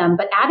mind them.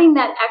 But adding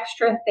that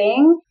extra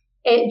thing,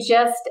 it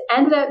just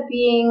ended up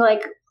being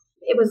like,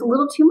 it was a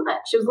little too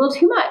much. It was a little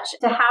too much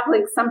to have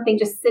like something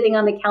just sitting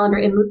on the calendar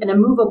in a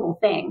movable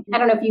thing. I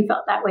don't know if you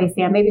felt that way,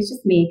 Sam. Maybe it's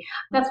just me.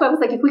 That's why I was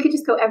like, if we could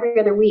just go every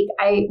other week.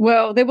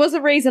 Well, there was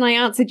a reason I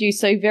answered you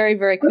so very,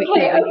 very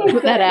quickly. Okay,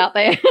 put that out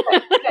there.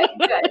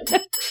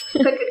 Good.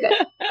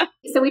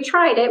 So we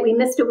tried it. We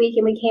missed a week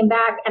and we came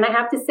back. And I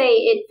have to say,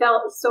 it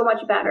felt so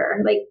much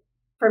better. Like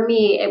for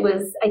me, I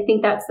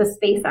think that's the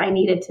space I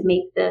needed to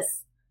make this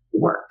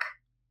work.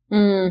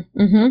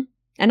 Mm-hmm.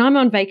 And I'm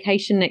on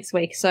vacation next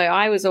week, so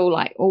I was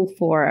all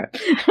for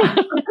it.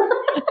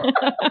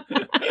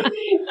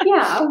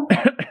 Yeah.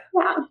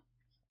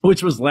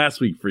 Which was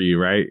last week for you,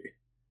 right?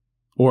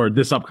 Or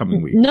this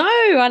upcoming week? No,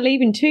 I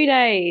leave in 2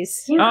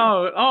 days. Yeah.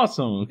 Oh,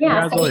 awesome.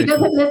 Yeah, so she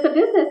doesn't miss the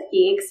Business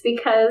Geeks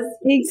because...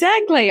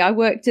 Exactly. I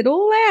worked it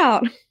all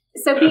out.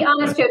 So be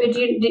honest, Joe,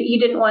 you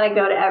didn't want to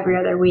go to every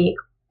other week,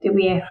 did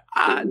we?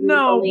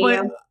 No,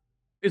 but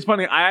it's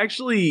funny. I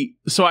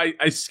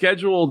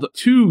scheduled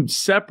 2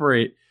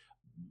 separate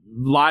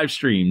live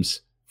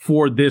streams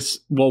for this.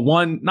 Well,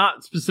 one,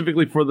 not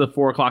specifically for the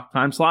 4 o'clock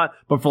time slot,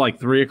 but for like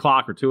 3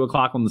 o'clock or 2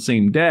 o'clock on the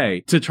same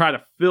day to try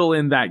to fill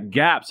in that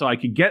gap so I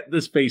could get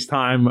this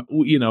FaceTime,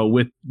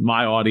 with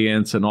my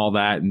audience and all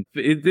that. And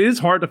it is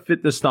hard to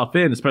fit this stuff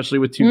in, especially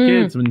with 2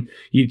 kids, when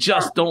you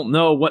just don't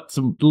know what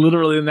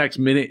literally the next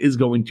minute is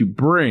going to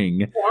bring.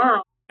 Yeah.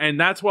 And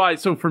that's why,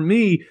 so for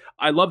me,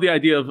 I love the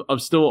idea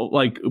of still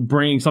like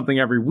bringing something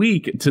every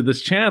week to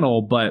this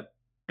channel, but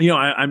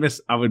I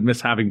would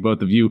miss having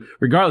both of you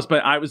regardless,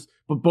 but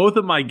both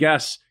of my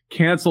guests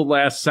canceled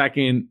last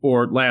second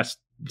or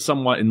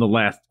somewhat in the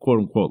last quote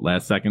unquote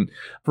last second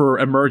for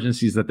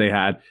emergencies that they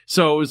had.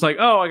 So it was like,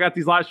 oh, I got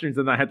these live streams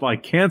and I had to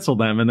like cancel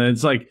them. And then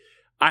it's like,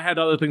 I had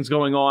other things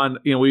going on.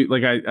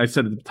 I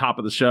said at the top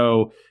of the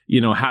show,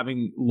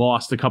 having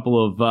lost a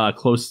couple of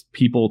close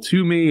people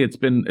to me, it's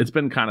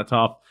been kind of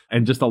tough,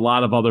 and just a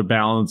lot of other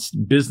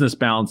business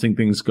balancing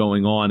things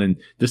going on and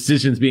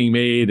decisions being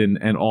made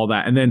and all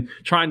that. And then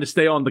trying to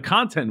stay on the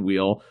content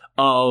wheel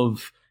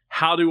of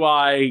how do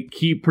I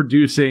keep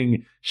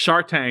producing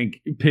Shark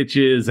Tank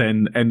pitches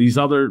and these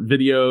other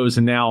videos.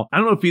 And now, I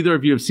don't know if either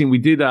of you have seen, we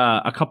did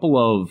a couple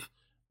of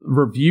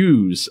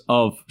reviews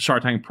of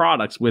Shark Tank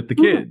products with the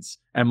kids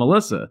and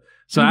Melissa.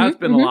 So that's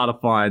been a lot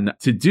of fun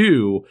to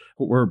do.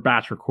 We're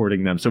batch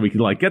recording them so we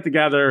could like get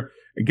together,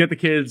 get the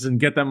kids and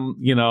get them,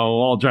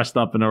 all dressed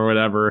up or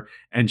whatever,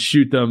 and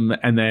shoot them,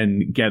 and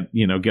then get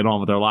on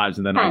with their lives.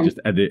 And then I just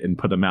edit and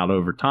put them out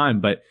over time.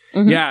 But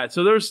yeah,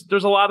 so there's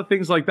a lot of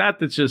things like that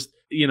that's just,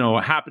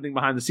 happening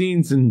behind the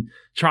scenes, and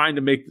trying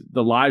to make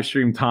the live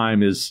stream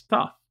time is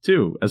tough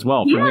too, as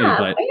well for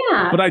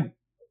me.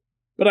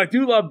 But I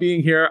do love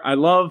being here. I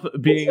love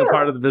being a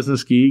part of the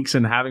Business Geeks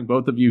and having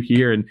both of you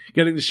here and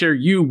getting to share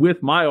you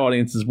with my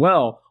audience as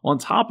well. On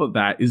top of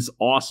that is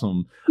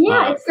awesome.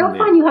 Yeah, it's so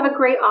fun. You have a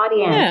great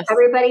audience. Yes.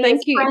 Everybody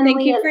Thank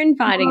you for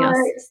inviting us.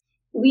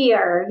 We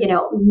are,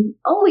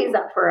 always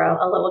up for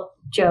a little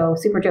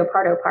Super Joe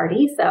Pardo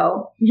party.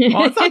 So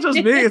it's not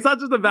just me. It's not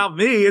just about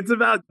me. It's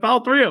about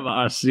all 3 of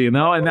us, and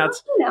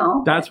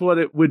that's what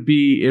it would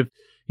be if,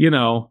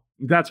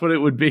 that's what it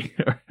would be.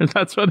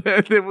 That's what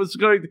it was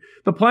going to,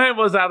 the plan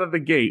was out of the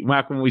gate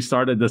back when we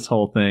started this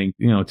whole thing,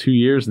 2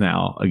 years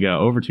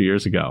over 2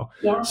 years ago.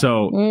 Yeah.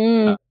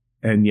 So,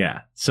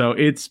 so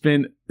it's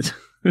been,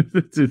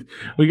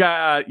 we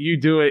got you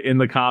do it in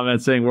the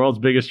comments saying world's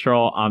biggest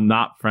troll. I'm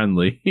not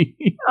friendly.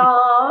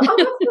 That's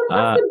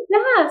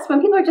the best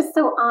when people are just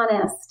so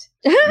honest.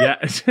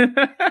 Yeah.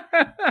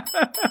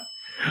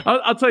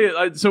 I'll tell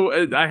you. So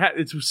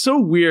it's so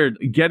weird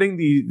getting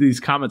these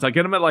comments. I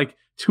get them at like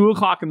 2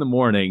 o'clock in the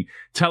morning,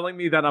 telling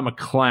me that I'm a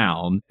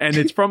clown, and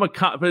it's from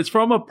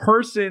a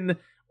person.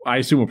 I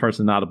assume a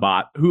person, not a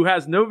bot, who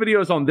has no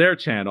videos on their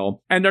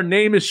channel, and their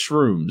name is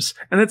Shrooms,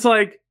 and it's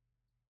like,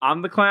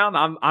 I'm the clown.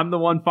 I'm the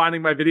one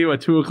finding my video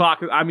at 2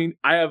 o'clock. I mean,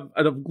 I have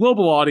a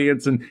global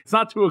audience, and it's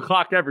not 2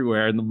 o'clock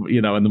everywhere in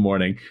the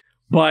morning.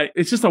 But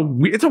it's just the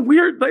internet's a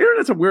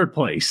weird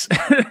place.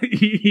 That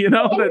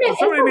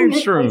somebody named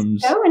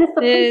Shrooms. And it's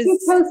the place you're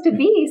supposed to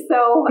be.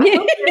 So I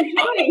hope you're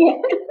enjoying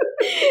it.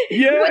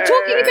 Yeah. We're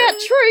talking about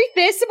truth.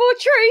 There's some more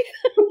truth.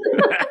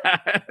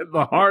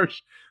 the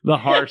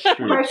harsh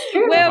truth.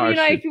 Well,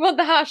 if you want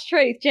the harsh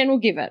truth, Jen will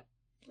give it.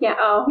 Yeah.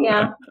 Oh,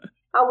 yeah.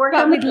 I'll work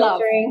on with love.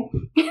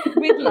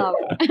 With love.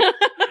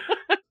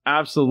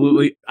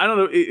 Absolutely. I don't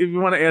know if you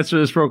want to answer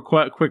this real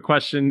quick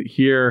question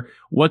here.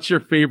 What's your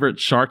favorite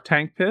Shark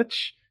Tank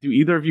pitch? Do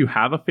either of you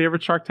have a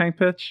favorite Shark Tank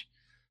pitch?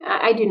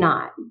 I do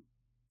not.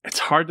 It's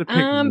hard to pick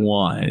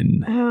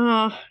one.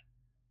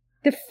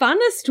 The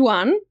funnest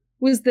one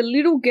was the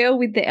little girl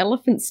with the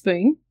elephant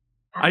spoon.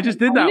 I just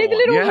did that one. The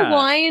little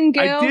Hawaiian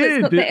girl. I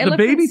did. That's got the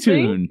baby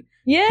spoon. Tune.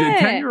 Yeah.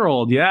 The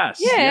 10-year-old, yes.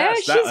 Yeah, yes,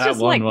 she's just that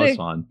one like was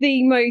fun.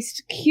 The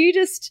most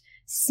cutest,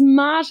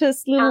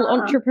 smartest little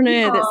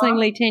entrepreneur that's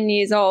only 10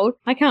 years old.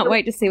 I can't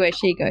wait to see where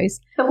she goes.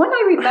 The one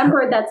I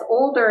remember that's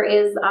older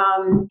is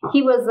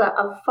he was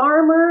a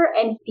farmer,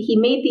 and he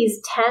made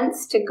these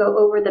tents to go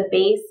over the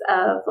base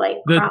of like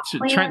crop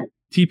plant.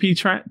 Tree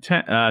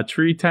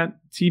tent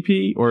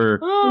TP or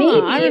maybe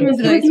I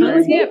remember it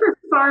was made for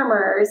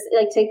farmers,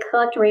 like to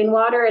collect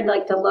rainwater and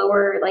like to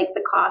lower like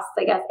the costs,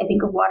 I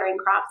think of watering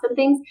crops and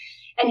things.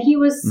 And he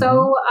was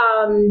so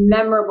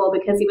memorable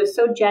because he was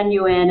so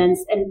genuine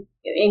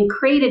and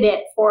created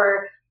it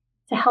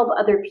to help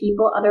other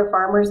people, other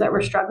farmers that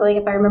were struggling,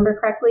 if I remember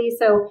correctly.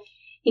 So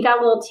he got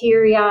a little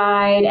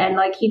teary-eyed, and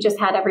like he just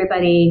had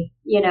everybody,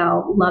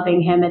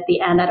 loving him at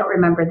the end. I don't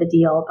remember the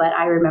deal, but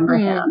I remember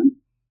him.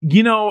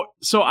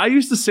 So I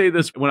used to say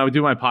this when I would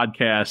do my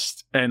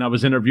podcast and I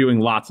was interviewing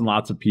lots and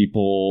lots of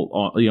people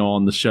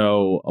on the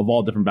show of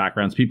all different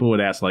backgrounds. People would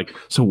ask like,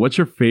 so what's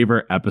your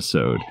favorite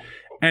episode?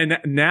 And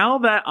now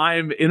that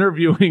I'm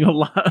interviewing a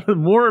lot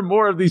more and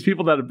more of these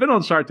people that have been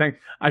on Shark Tank,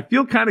 I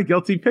feel kind of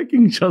guilty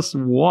picking just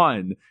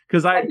one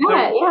because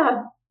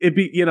it'd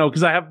be,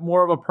 because I have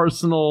more of a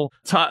personal,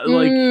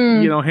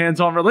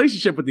 hands-on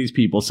relationship with these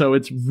people. So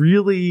it's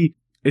really,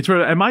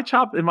 am I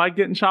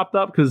getting chopped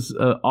up? Because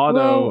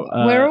Otto,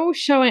 we're all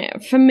showing,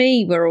 for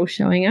me, we're all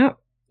showing up.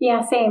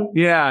 Yeah, same.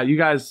 Yeah, you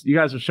guys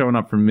are showing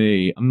up for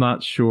me. I'm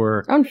not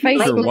sure. On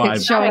Facebook, why.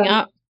 it's showing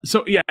up.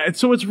 So yeah,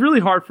 so it's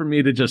really hard for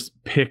me to just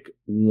pick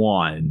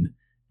one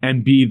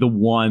and be the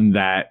one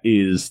that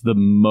is the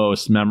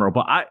most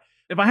memorable.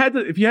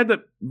 If you had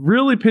to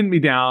really pin me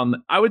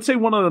down, I would say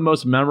one of the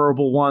most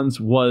memorable ones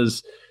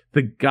was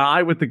the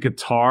guy with the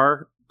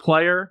guitar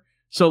player.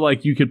 So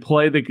like you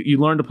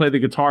learn to play the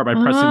guitar by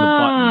pressing the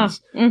buttons.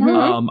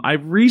 Mm-hmm. I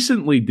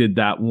recently did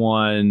that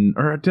one,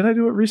 or did I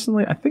do it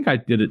recently? I think I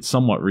did it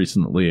somewhat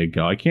recently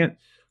ago. I can't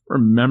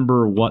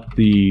remember what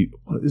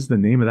is the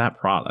name of that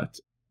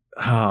product.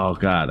 Oh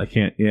God, I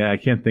can't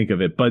think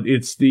of it. But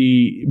it's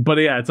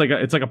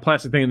like a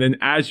plastic thing. And then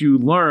as you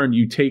learn,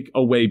 you take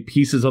away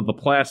pieces of the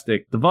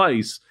plastic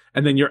device,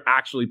 and then you're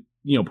actually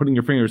putting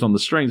your fingers on the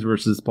strings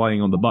versus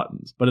playing on the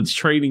buttons. But it's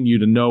training you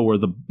to know where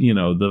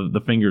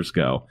the fingers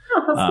go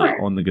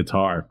on the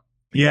guitar.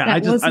 Yeah, I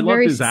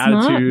loved his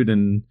attitude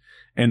and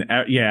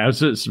yeah, it was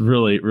just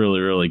really, really,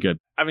 really good.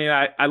 I mean,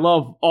 I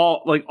love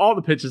all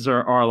the pitches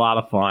are a lot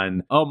of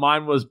fun. Oh,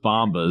 mine was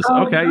Bombas.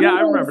 Okay, yeah,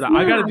 I remember that. Yeah.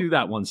 I got to do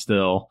that one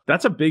still.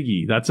 That's a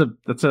biggie. That's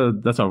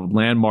a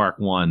landmark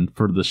one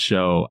for the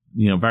show.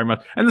 Very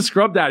much. And the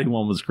Scrub Daddy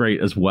one was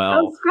great as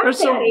well. Oh, Scrub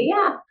Daddy,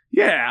 yeah.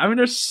 Yeah, I mean,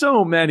 there's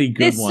so many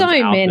good ones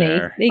out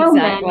there.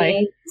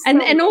 Exactly.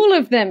 And all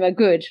of them are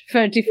good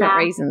for different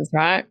reasons,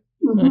 right?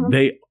 Mm-hmm.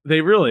 They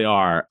really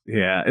are.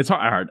 Yeah, it's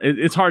hard.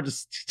 It's hard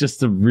just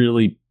to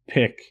really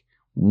pick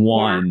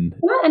one.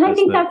 Yeah, and I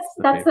think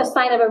that's the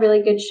sign of a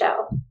really good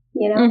show.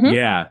 Mm-hmm.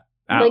 Yeah.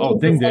 Really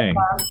ding ding.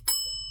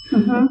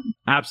 Mm-hmm.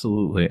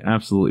 Absolutely.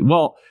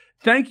 Well,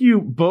 thank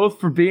you both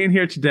for being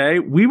here today.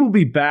 We will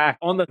be back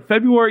on the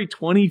February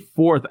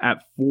 24th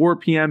at 4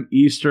 p.m.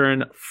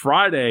 Eastern,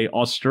 Friday,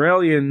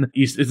 Australian.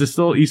 Is it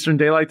still Eastern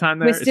Daylight Time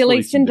there? We're still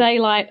Eastern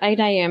Daylight, 8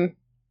 a.m.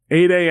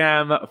 8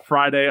 a.m.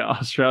 Friday,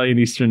 Australian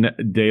Eastern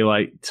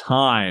Daylight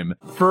Time.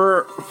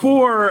 For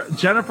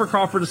Jennifer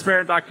Crawford of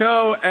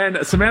Sparent.co and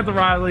Samantha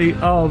Riley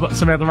of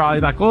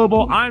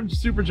SamanthaRiley.global, I'm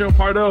Super Joe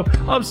Pardo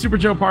of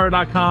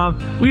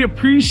SuperJoePardo.com. We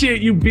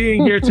appreciate you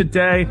being here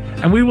today,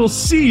 and we will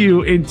see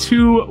you in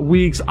 2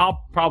 weeks.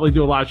 I'll probably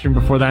do a live stream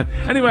before that.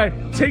 Anyway,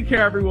 take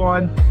care,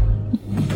 everyone.